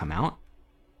this to come out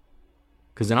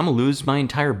because then I'm going to lose my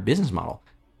entire business model.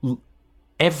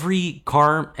 Every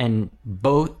car and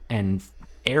boat and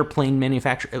airplane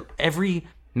manufacturer, every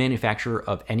manufacturer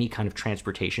of any kind of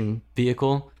transportation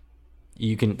vehicle,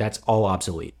 that's all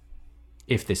obsolete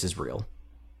if this is real.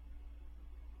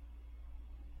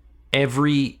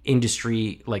 Every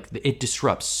industry, like, it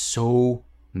disrupts so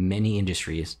many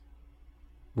industries.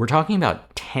 We're talking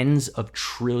about tens of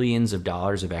trillions of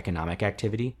dollars of economic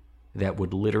activity that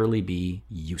would literally be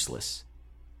useless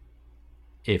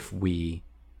if we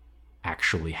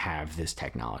actually have this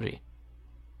technology.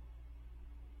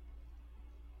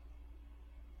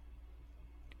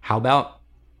 How about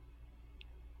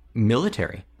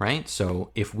military, right?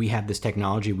 So if we have this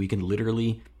technology, we can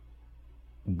literally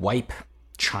wipe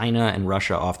China and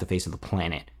Russia off the face of the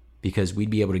planet because we'd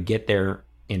be able to get there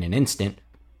in an instant,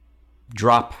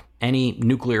 drop any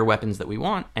nuclear weapons that we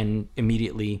want, and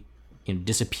immediately, you know,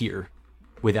 disappear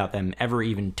without them ever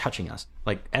even touching us.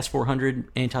 Like S-400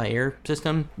 anti-air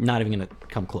system, not even going to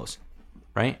come close,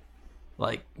 right?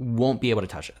 Like, won't be able to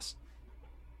touch us.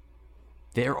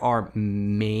 There are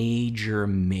major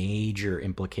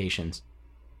implications.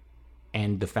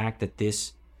 And the fact that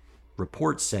this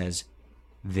report says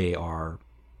they are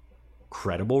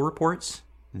credible reports,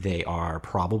 they are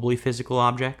probably physical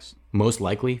objects, most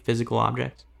likely physical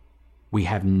objects. We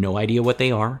have no idea what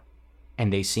they are,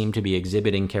 and they seem to be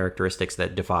exhibiting characteristics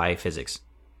that defy physics.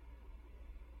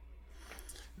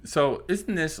 So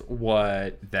isn't this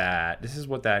what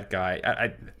that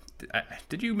guy,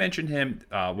 did you mention him,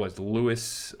 was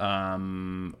Louis,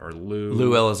 or Lou?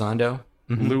 Lou Elizondo?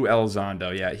 Mm-hmm. Lou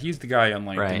Elizondo, yeah. He's the guy on,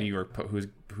 like, the New York Post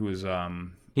who's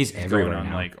he's everywhere going on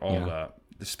now. Like, all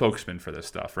the spokesman for this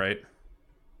stuff, right?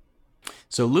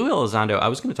 So Lou Elizondo, I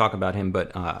was going to talk about him,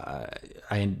 but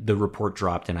the report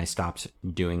dropped and I stopped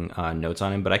doing notes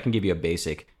on him. But I can give you a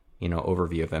basic,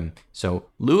 overview of him. So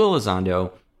Lou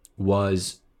Elizondo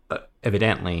was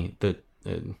evidently the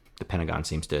Pentagon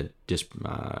seems to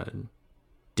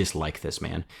dislike this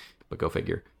man, but go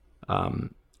figure. Lou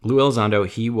Elizondo,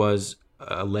 he was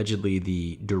allegedly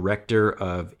the director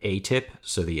of ATIP,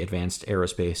 so the Advanced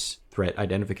Aerospace Threat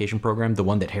Identification Program, the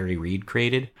one that Harry Reid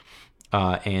created,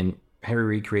 and Harry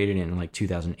Reid created it in like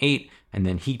 2008, and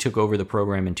then he took over the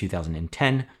program in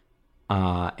 2010.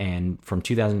 And from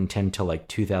 2010 to like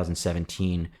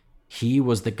 2017, he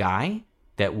was the guy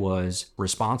that was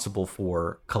responsible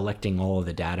for collecting all of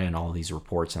the data and all of these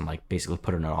reports and like basically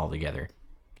putting it all together.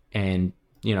 And,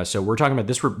 so we're talking about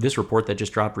this report that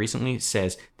just dropped recently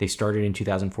says they started in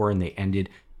 2004 and they ended,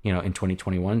 in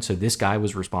 2021. So this guy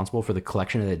was responsible for the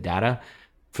collection of the data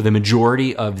for the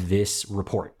majority of this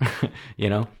report,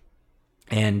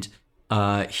 And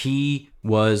he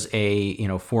was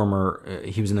a, former,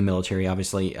 he was in the military,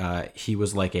 obviously. He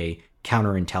was like a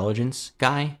counterintelligence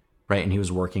guy, right? And he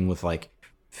was working with like,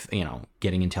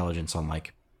 getting intelligence on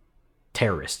like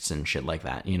terrorists and shit like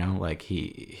that, like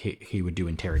he would do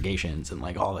interrogations and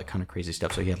like all that kind of crazy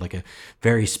stuff. So he had like a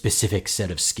very specific set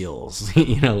of skills,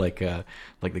 like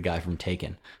the guy from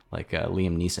Taken, like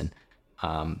Liam Neeson,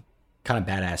 kind of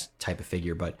badass type of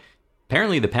figure. But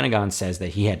apparently the Pentagon says that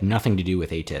he had nothing to do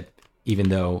with ATIP, even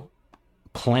though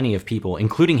plenty of people,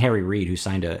 including Harry Reid, who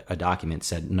signed a document,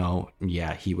 said, no,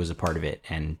 yeah, he was a part of it.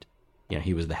 And,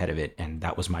 he was the head of it. And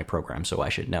that was my program. So I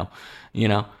should know,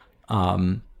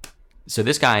 So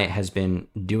this guy has been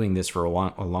doing this for a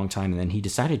long time. And then he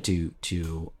decided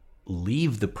to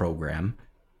leave the program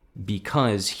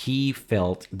because he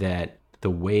felt that the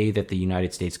way that the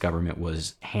United States government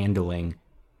was handling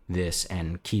this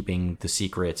and keeping the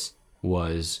secrets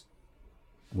was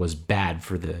was bad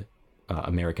for the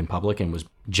American public and was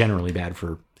generally bad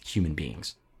for human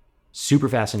beings. Super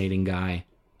fascinating guy.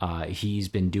 He's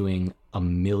been doing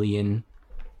 1 million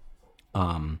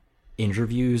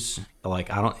interviews. Like,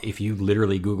 if you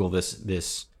literally Google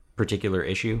this particular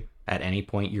issue at any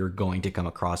point, you're going to come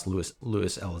across Louis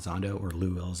Elizondo or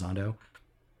Lou Elizondo.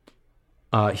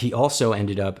 He also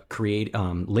ended up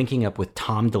linking up with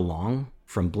Tom DeLonge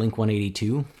from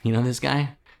Blink-182. You know this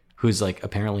guy, who's like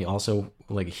apparently also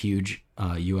like a huge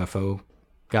UFO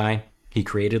guy. He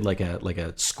created like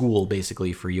a school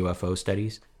basically for UFO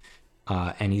studies,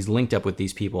 and he's linked up with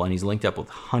these people, and he's linked up with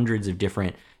hundreds of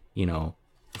different,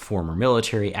 former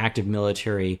military, active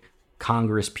military,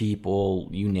 Congress people,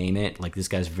 you name it. Like, this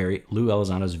guy's Lou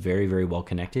Elizondo is very, very well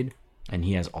connected, and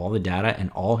he has all the data,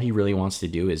 and all he really wants to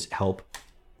do is help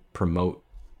promote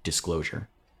disclosure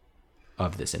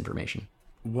of this information.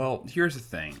 Well, here's the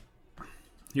thing.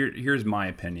 Here's my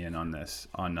opinion on this,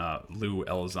 on Lou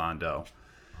Elizondo.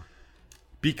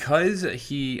 Because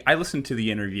I listened to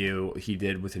the interview he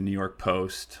did with the New York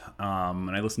Post,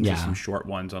 and I listened to some short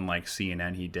ones on like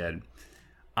CNN he did.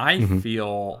 I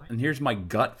feel, and here's my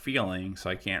gut feeling, so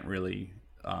I can't really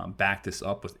back this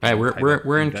up with. Right,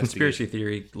 we're in conspiracy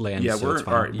theory land. Yeah, so we're it's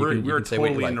fine. We're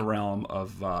totally in the realm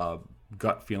of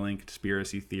gut feeling,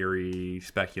 conspiracy theory,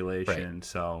 speculation. Right.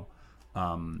 So,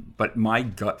 but my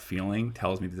gut feeling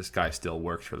tells me that this guy still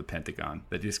works for the Pentagon.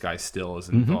 That this guy still is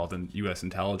involved in U.S.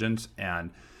 intelligence, and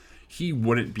he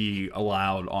wouldn't be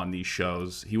allowed on these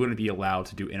shows. He wouldn't be allowed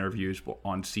to do interviews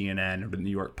on CNN or the New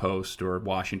York Post or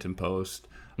Washington Post.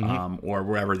 Or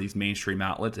wherever these mainstream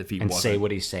outlets, if he wasn't, say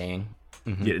what he's saying.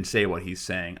 Yeah, and say what he's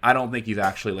saying. I don't think he's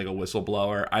actually like a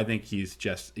whistleblower. I think he's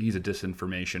a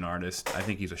disinformation artist. I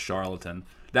think he's a charlatan.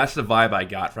 That's the vibe I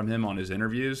got from him on his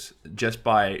interviews. I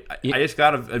just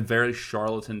got a very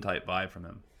charlatan type vibe from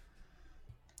him.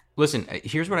 Listen,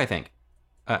 here's what I think,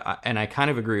 and I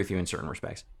kind of agree with you in certain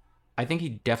respects. I think he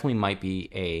definitely might be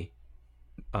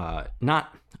I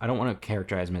don't want to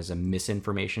characterize him as a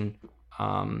misinformation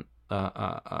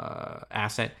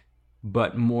asset,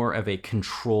 but more of a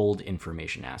controlled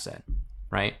information asset,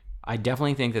 right? I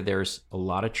definitely think that there's a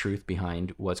lot of truth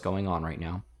behind what's going on right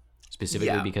now,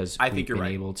 specifically because I think we've you're been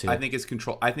right. able to. I think it's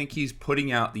control. I think he's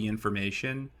putting out the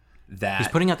information that he's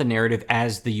putting out the narrative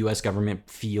as the U.S. government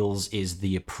feels is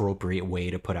the appropriate way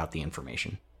to put out the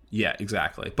information. Yeah,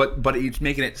 exactly. But he's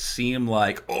making it seem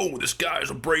like, oh, this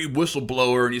guy's a brave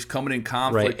whistleblower and he's coming in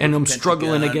conflict. Right, and I'm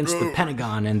struggling against the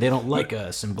Pentagon and they don't like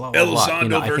us and blah, blah, blah.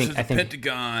 Elizondo versus the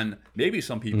Pentagon. Maybe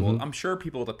some people, I'm sure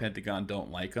people at the Pentagon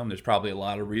don't like him. There's probably a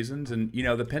lot of reasons. And,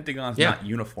 the Pentagon's not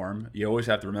uniform. You always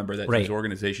have to remember that these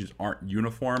organizations aren't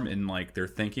uniform in, like, their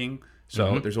thinking.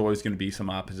 So there's always going to be some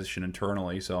opposition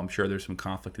internally. So I'm sure there's some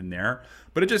conflict in there.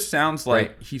 But it just sounds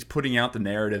like he's putting out the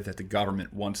narrative that the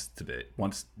government wants to be.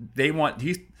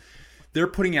 They're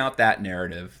putting out that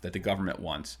narrative that the government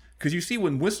wants. Because you see,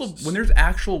 when there's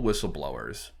actual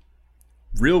whistleblowers,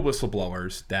 real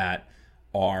whistleblowers that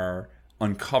are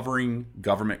uncovering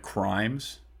government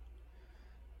crimes,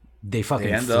 they flee.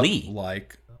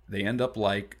 They end up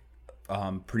like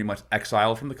pretty much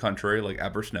exiled from the country, like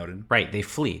Edward Snowden. Right, they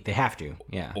flee. They have to,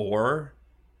 yeah. Or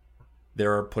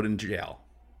they're put in jail,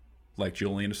 like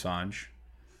Julian Assange.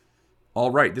 All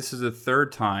right, this is the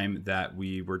third time that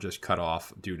we were just cut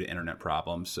off due to internet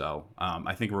problems. So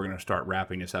I think we're going to start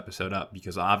wrapping this episode up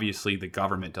because obviously the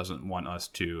government doesn't want us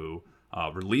to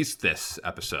release this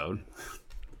episode.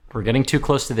 We're getting too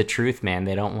close to the truth, man.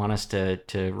 They don't want us to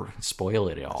spoil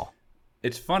it all.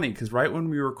 It's funny because right when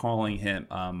we were calling him,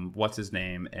 what's his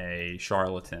name, a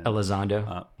charlatan,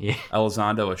 Elizondo,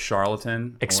 Elizondo, a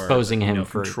charlatan, exposing him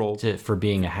for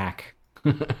being a hack.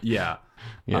 yeah.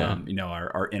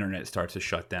 Our internet starts to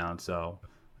shut down. So,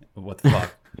 what the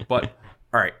fuck? But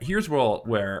all right, here's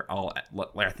where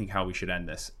I think how we should end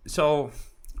this. So,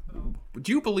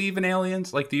 do you believe in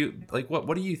aliens? Like,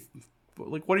 what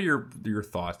are your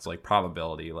thoughts? Like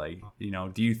probability? Like,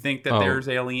 do you think that there's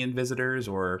alien visitors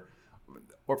or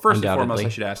first and foremost, I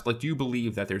should ask, like, do you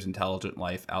believe that there's intelligent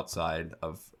life outside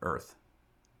of Earth?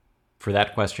 For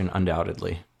that question,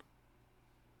 undoubtedly.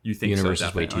 You think the universe so,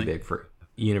 is way too big for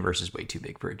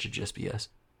it to just be us.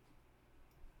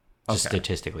 Okay. Just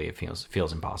statistically, it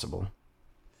feels impossible.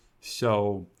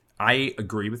 So I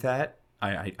agree with that.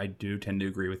 I do tend to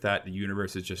agree with that. The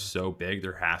universe is just so big.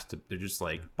 They're just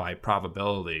like by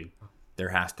probability, there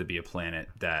has to be a planet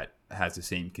that has the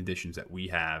same conditions that we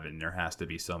have, and there has to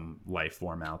be some life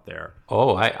form out there.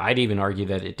 Oh, I'd even argue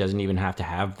that it doesn't even have to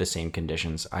have the same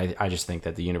conditions. I just think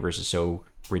that the universe is so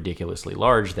ridiculously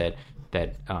large that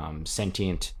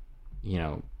sentient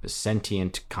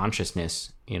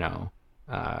consciousness,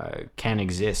 can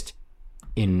exist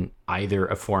in either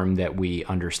a form that we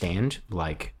understand,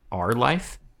 like our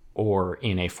life, or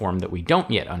in a form that we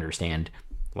don't yet understand,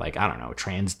 like, I don't know,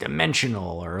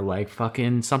 transdimensional or like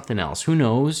fucking something else. Who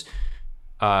knows?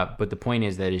 But the point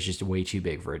is that it's just way too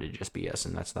big for it to just be us,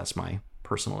 and that's my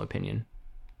personal opinion.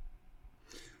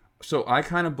 So I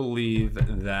kind of believe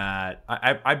that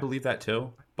I believe that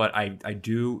too, but I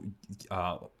do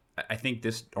I think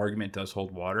this argument does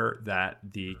hold water that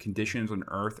the conditions on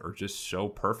Earth are just so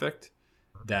perfect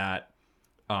that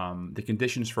the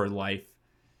conditions for life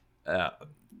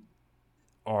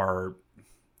are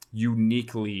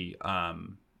uniquely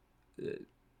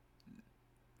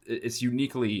it's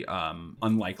uniquely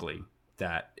unlikely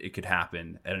that it could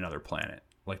happen at another planet.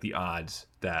 Like the odds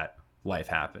that life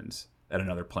happens at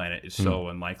another planet is so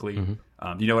unlikely. Do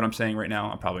you know what I'm saying right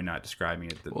now? I'm probably not describing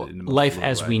it in the most life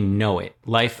as we know it.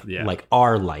 Life, like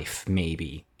our life,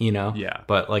 maybe, you know? Yeah.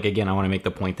 But like, again, I want to make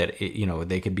the point that,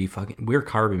 they could be we're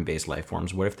carbon-based life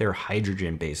forms. What if they're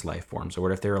hydrogen-based life forms? Or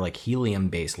what if they're like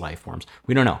helium-based life forms?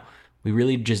 We don't know. We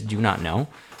really just do not know.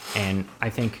 And I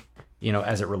think,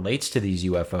 as it relates to these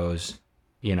UFOs,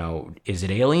 is it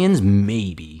aliens?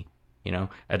 Maybe.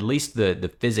 At least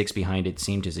the physics behind it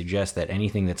seem to suggest that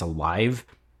anything that's alive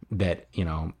that,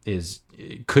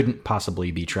 couldn't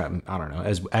possibly be trapped. I don't know.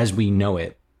 As we know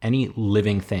it, any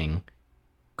living thing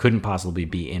couldn't possibly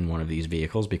be in one of these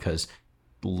vehicles, because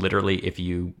literally if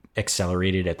you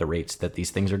accelerated at the rates that these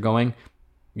things are going,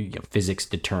 physics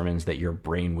determines that your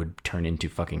brain would turn into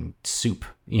fucking soup.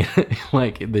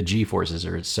 Like the G-forces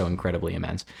are so incredibly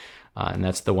immense. And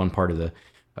that's the one part of the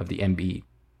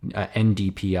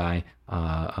NDPI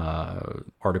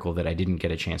article that I didn't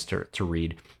get a chance to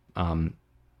read.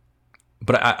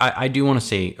 But I do want to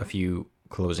say a few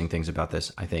closing things about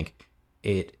this. I think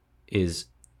it is,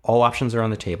 all options are on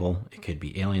the table. It could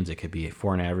be aliens, it could be a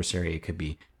foreign adversary, it could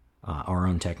be our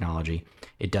own technology.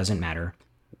 It doesn't matter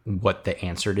what the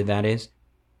answer to that is.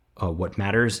 What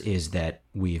matters is that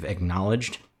we've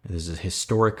acknowledged, this is a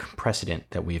historic precedent,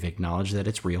 that we've acknowledged that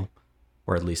it's real,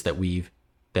 or at least that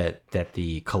that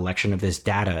the collection of this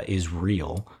data is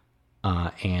real,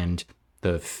 and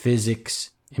the physics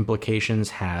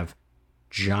implications have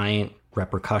giant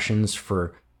repercussions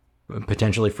for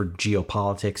potentially for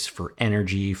geopolitics, for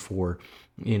energy, for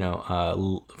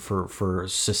for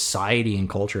society and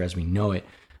culture as we know it,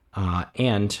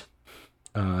 and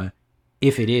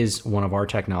if it is one of our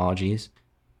technologies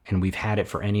and we've had it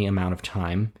for any amount of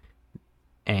time,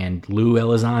 and Lou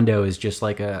Elizondo is just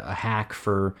like a hack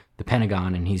for the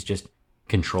Pentagon, and he's just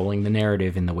controlling the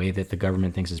narrative in the way that the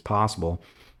government thinks is possible.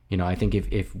 I think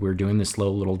if we're doing this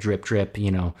slow little drip,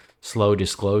 slow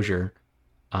disclosure,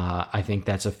 I think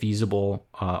that's a feasible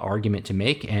argument to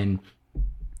make. And,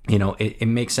 it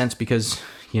makes sense because,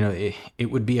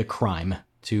 it would be a crime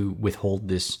to withhold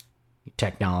this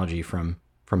technology from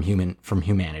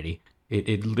humanity.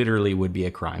 It literally would be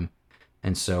a crime.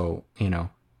 And so,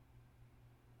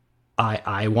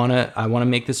 I want to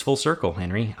make this full circle,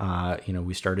 Henry.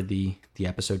 We started the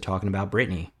episode talking about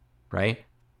Britney, right?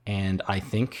 And I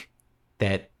think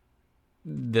that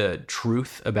the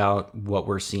truth about what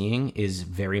we're seeing is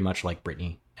very much like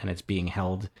Britney, and it's being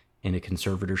held in a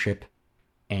conservatorship,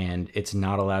 and it's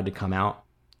not allowed to come out.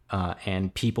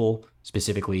 And people,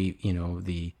 specifically,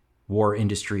 the war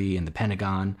industry and the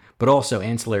Pentagon, but also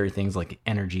ancillary things like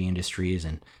energy industries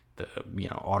and the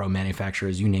auto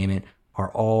manufacturers, you name it, are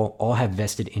all have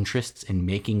vested interests in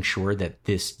making sure that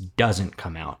this doesn't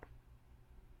come out,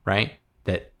 right?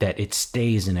 That it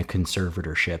stays in a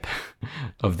conservatorship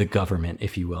of the government,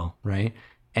 if you will, right?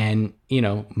 And,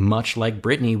 much like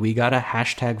Britney, we got a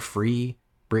hashtag free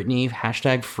Britney,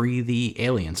 hashtag free the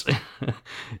aliens.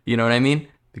 You know what I mean?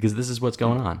 Because this is what's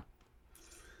going on.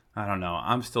 I don't know.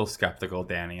 I'm still skeptical,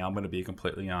 Danny. I'm going to be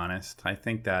completely honest. I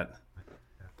think that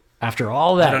after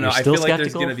all that, I don't know. I feel like skeptical?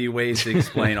 There's going to be ways to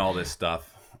explain all this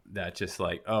stuff that just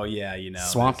like, oh yeah,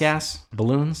 swamp gas,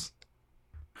 balloons.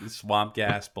 Swamp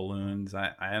gas, balloons.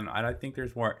 I think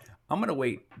there's more. I'm gonna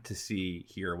wait to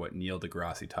hear what Neil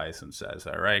deGrasse Tyson says.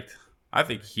 All right, I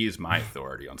think he's my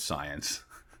authority on science.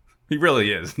 He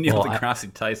really is. Neil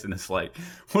deGrasse Tyson is like,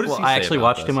 what does he say? I actually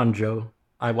watched him on Joe.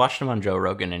 I watched him on Joe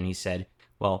Rogan, and he said,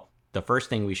 well, the first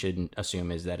thing we should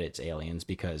assume is that it's aliens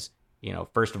because,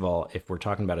 first of all, if we're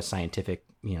talking about a scientific,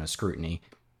 scrutiny,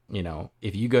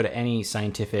 if you go to any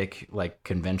scientific like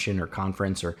convention or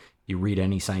conference, or you read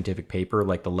any scientific paper,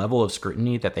 like the level of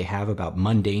scrutiny that they have about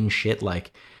mundane shit,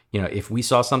 like, if we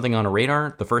saw something on a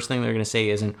radar, the first thing they're going to say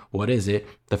isn't, what is it?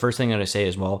 The first thing they're going to say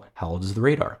is, well, how old is the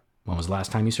radar? When was the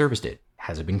last time you serviced it?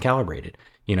 Has it been calibrated?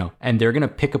 And they're going to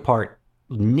pick apart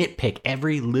nitpick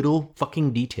every little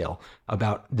fucking detail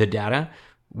about the data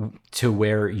to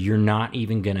where you're not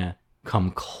even going to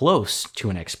come close to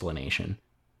an explanation,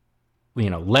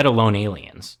 let alone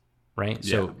aliens, right?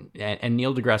 Yeah. So, and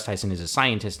Neil deGrasse Tyson is a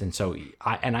scientist, and so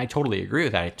I totally agree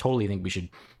with that. I totally think we should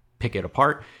pick it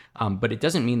apart, but it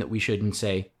doesn't mean that we shouldn't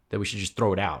say that we should just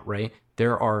throw it out, right?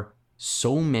 There are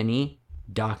so many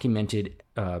documented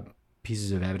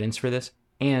pieces of evidence for this,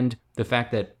 and the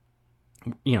fact that,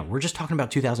 we're just talking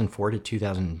about 2004 to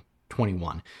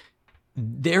 2021.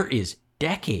 There is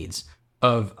decades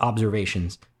of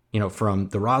observations, from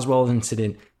the Roswell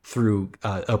incident through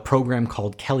a program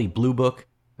called Kelly Blue Book.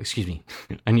 Excuse me.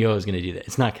 I knew I was going to do that.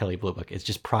 It's not Kelly Blue Book. It's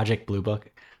just Project Blue Book.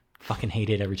 Fucking hate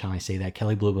it every time I say that.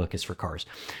 Kelly Blue Book is for cars.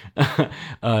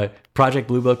 Project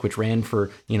Blue Book, which ran for,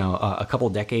 a couple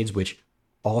decades, which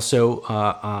also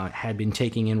had been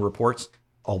taking in reports,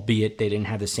 albeit they didn't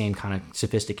have the same kind of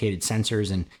sophisticated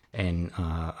sensors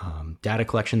and data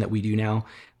collection that we do now,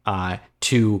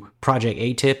 to Project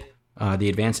ATIP, the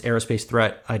Advanced Aerospace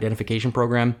Threat Identification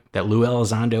Program that Lou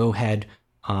Elizondo had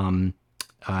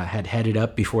headed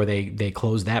up before they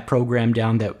closed that program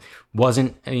down, that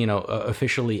wasn't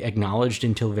officially acknowledged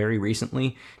until very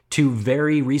recently, to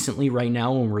very recently right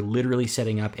now when we're literally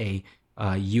setting up a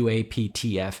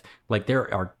UAPTF. Like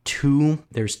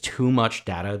there's too much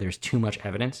data, there's too much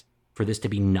evidence for this to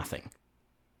be nothing.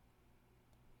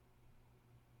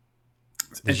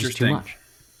 There's just too much.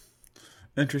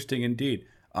 Interesting indeed.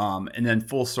 And then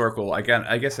full circle, I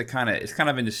guess it's kind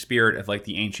of in the spirit of like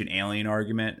the ancient alien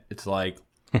argument. It's like,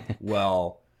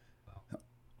 well,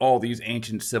 all these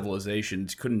ancient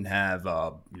civilizations couldn't have,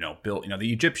 built,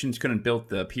 the Egyptians couldn't build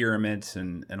the pyramids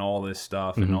and all this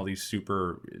stuff, and all these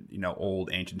super, old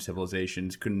ancient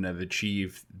civilizations couldn't have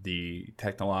achieved the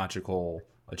technological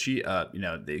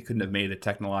they couldn't have made the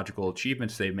technological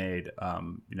achievements they made,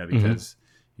 because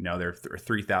they're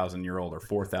 3,000-year-old or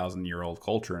 4,000-year-old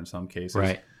culture in some cases.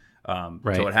 Right.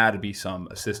 Right. So it had to be some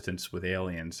assistance with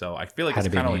aliens. So I feel like it's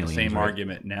kind of like the same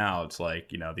argument now. It's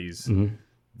like,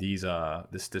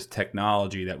 this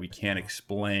technology that we can't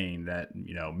explain that,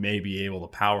 may be able to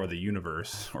power the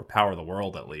universe or power the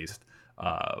world at least.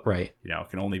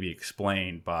 Can only be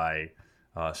explained by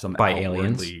by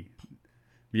aliens.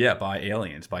 Yeah, by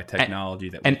aliens, by technology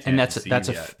that we can't see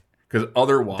yet. Because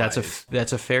otherwise,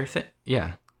 that's a fair thing.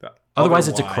 Yeah. Otherwise,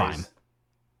 it's a crime.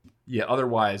 Yeah.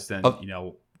 Otherwise, then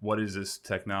what is this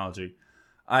technology?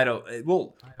 I don't.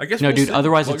 Well, I guess no, dude.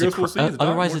 Otherwise, it's a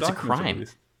crime.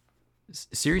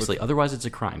 Seriously, otherwise it's a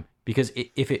crime, because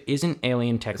if it isn't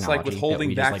alien technology that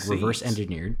we just reverse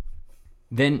engineered,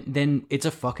 then it's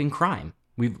a fucking crime.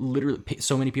 We've literally,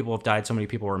 so many people have died, so many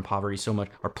people are in poverty, so much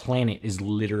our planet is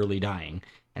literally dying,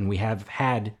 and we have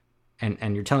had,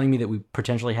 and you're telling me that we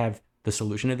potentially have the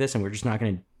solution to this, and we're just not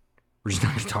going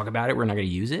to talk about it. We're not going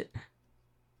to use it.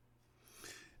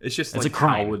 It's just it's a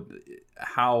crime.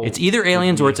 How it's either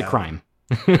aliens or it's a crime.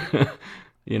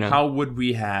 How would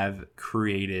we have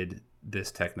created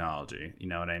this technology? You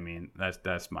know what I mean?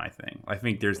 That's my thing. I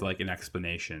think there's like an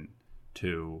explanation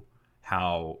to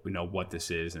how, what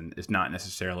this is, and it's not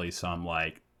necessarily some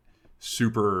like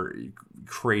super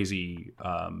crazy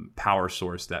power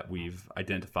source that we've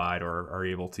identified or are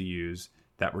able to use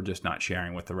that we're just not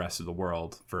sharing with the rest of the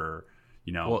world for,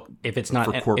 well, if it's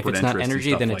not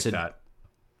energy, then it's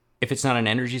if it's not an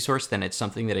energy source, then it's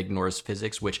something that ignores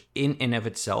physics, which in and of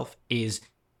itself is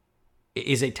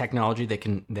a technology that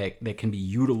can be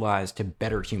utilized to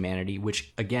better humanity,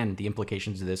 which again, the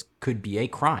implications of this could be a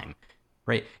crime,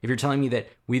 right? If you're telling me that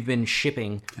we've been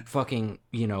shipping fucking,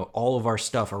 all of our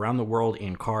stuff around the world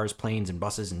in cars, planes, and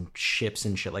buses and ships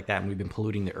and shit like that, and we've been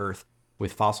polluting the earth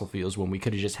with fossil fuels when we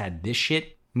could have just had this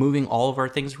shit moving all of our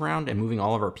things around and moving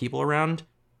all of our people around,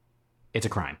 it's a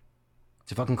crime.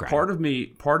 It's a fucking crime. Part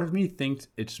of me thinks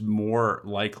it's more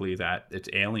likely that it's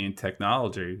alien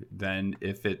technology than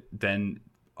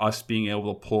us being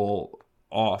able to pull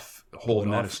off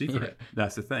holding that a secret. Yeah.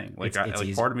 That's the thing. Like,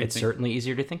 part of me it's certainly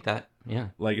easier to think that. Yeah.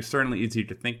 Like, it's certainly easier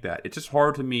to think that. It's just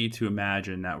hard to me to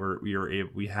imagine that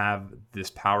we have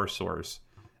this power source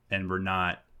and we're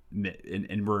not,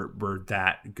 and we're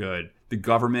that good. The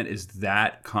government is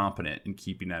that competent in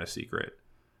keeping that a secret.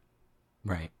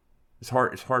 Right. It's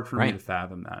hard for me to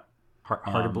fathom that.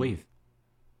 Hard to believe.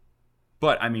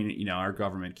 But I mean, our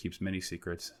government keeps many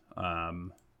secrets.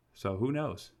 So who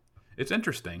knows? It's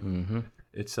interesting. Mm-hmm.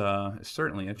 It's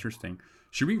certainly interesting.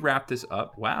 Should we wrap this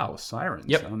up? Wow, sirens.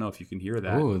 Yep. I don't know if you can hear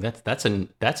that. Ooh, that's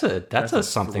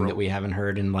something that we haven't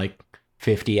heard in like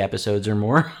 50 episodes or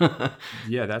more.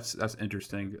 Yeah, that's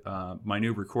interesting. My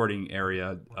new recording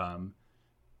area,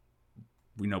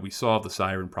 we solved the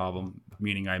siren problem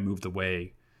meaning I moved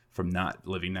away from not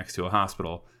living next to a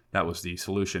hospital. That was the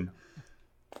solution.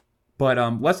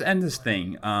 But let's end this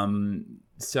thing.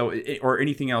 Or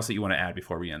anything else that you want to add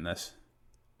before we end this?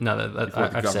 No,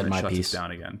 I've said my piece.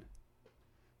 Down again.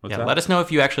 Let us know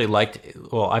if you actually liked.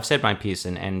 Well, I've said my piece,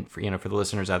 and for the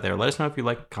listeners out there, let us know if you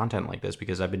like content like this,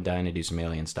 because I've been dying to do some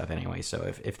alien stuff anyway.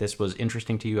 So if this was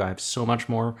interesting to you, I have so much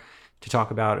more to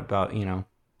talk about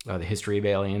the history of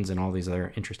aliens and all these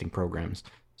other interesting programs.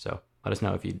 So let us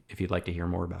know if you'd like to hear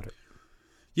more about it.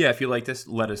 Yeah, if you like this,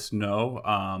 let us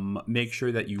know. Make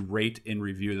sure that you rate and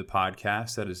review the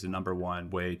podcast. That is the number one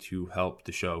way to help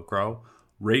the show grow.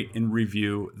 Rate and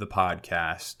review the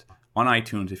podcast on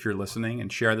iTunes if you're listening,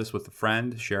 and share this with a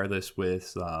friend. Share this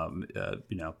with,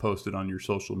 post it on your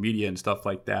social media and stuff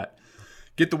like that.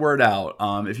 Get the word out.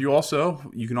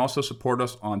 You can also support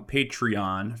us on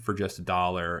Patreon for just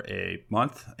 $1 a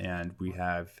month, and we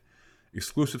have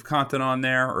exclusive content on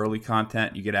there, early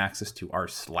content. You get access to our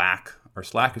Slack. Our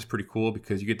Slack is pretty cool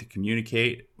because you get to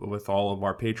communicate with all of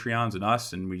our Patreons and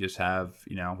us, and we just have,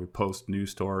 we post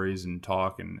news stories and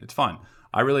talk, and it's fun.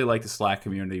 I really like the Slack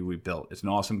community we built. It's an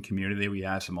awesome community. We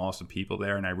have some awesome people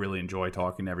there, and I really enjoy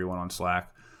talking to everyone on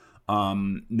Slack.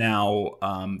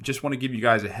 Just want to give you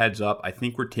guys a heads up. I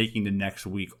think we're taking the next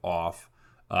week off.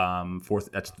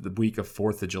 That's the week of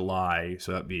 4th of July,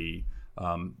 so that'd be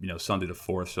Sunday the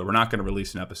 4th. So we're not going to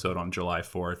release an episode on July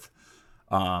 4th.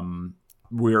 I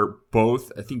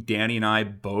think Danny and I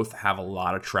both have a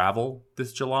lot of travel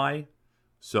this July.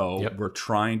 So We're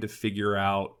trying to figure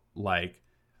out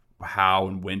how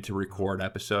and when to record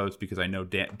episodes, because I know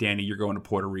Danny, you're going to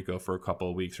Puerto Rico for a couple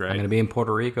of weeks, right? I'm going to be in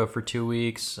Puerto Rico for 2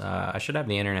 weeks. I should have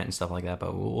the internet and stuff like that,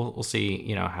 but we'll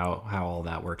see, how all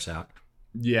that works out.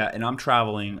 Yeah, and I'm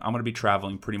going to be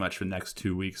traveling pretty much for the next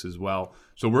 2 weeks as well.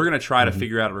 So we're going to try to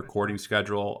figure out a recording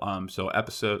schedule. I just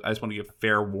want to give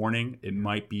fair warning. It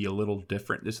might be a little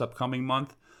different this upcoming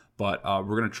month, but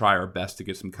we're going to try our best to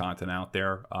get some content out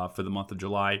there for the month of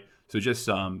July. So just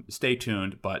stay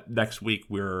tuned. But next week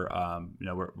we're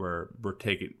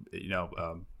taking,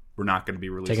 we're not going to be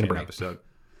releasing an episode.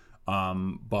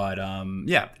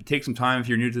 Take some time if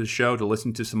you're new to the show to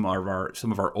listen to some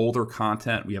of our older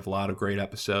content. We have a lot of great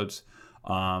episodes,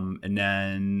 and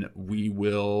then we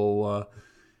will.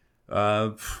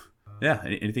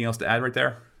 Anything else to add right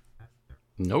there?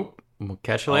 Nope. We'll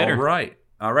catch you later.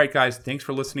 All right, guys. Thanks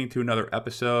for listening to another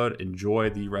episode. Enjoy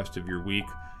the rest of your week,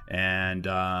 and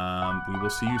we will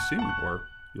see you soon, or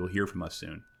you'll hear from us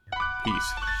soon.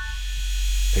 Peace.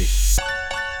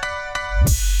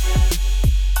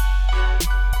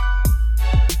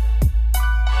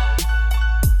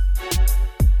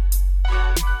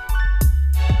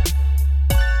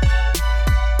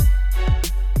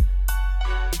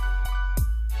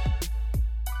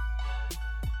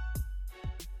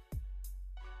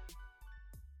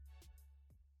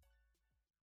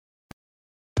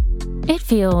 It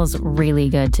feels really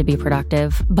good to be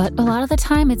productive, but a lot of the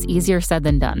time it's easier said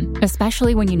than done,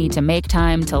 especially when you need to make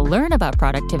time to learn about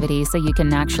productivity so you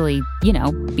can actually,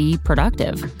 be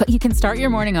productive. But you can start your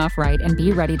morning off right and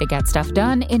be ready to get stuff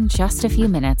done in just a few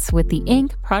minutes with the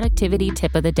Inc. Productivity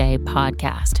Tip of the Day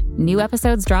podcast. New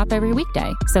episodes drop every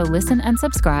weekday, so listen and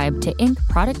subscribe to Inc.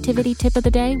 Productivity Tip of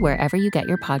the Day wherever you get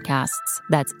your podcasts.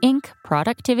 That's Inc.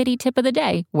 Productivity Tip of the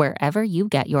Day wherever you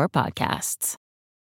get your podcasts.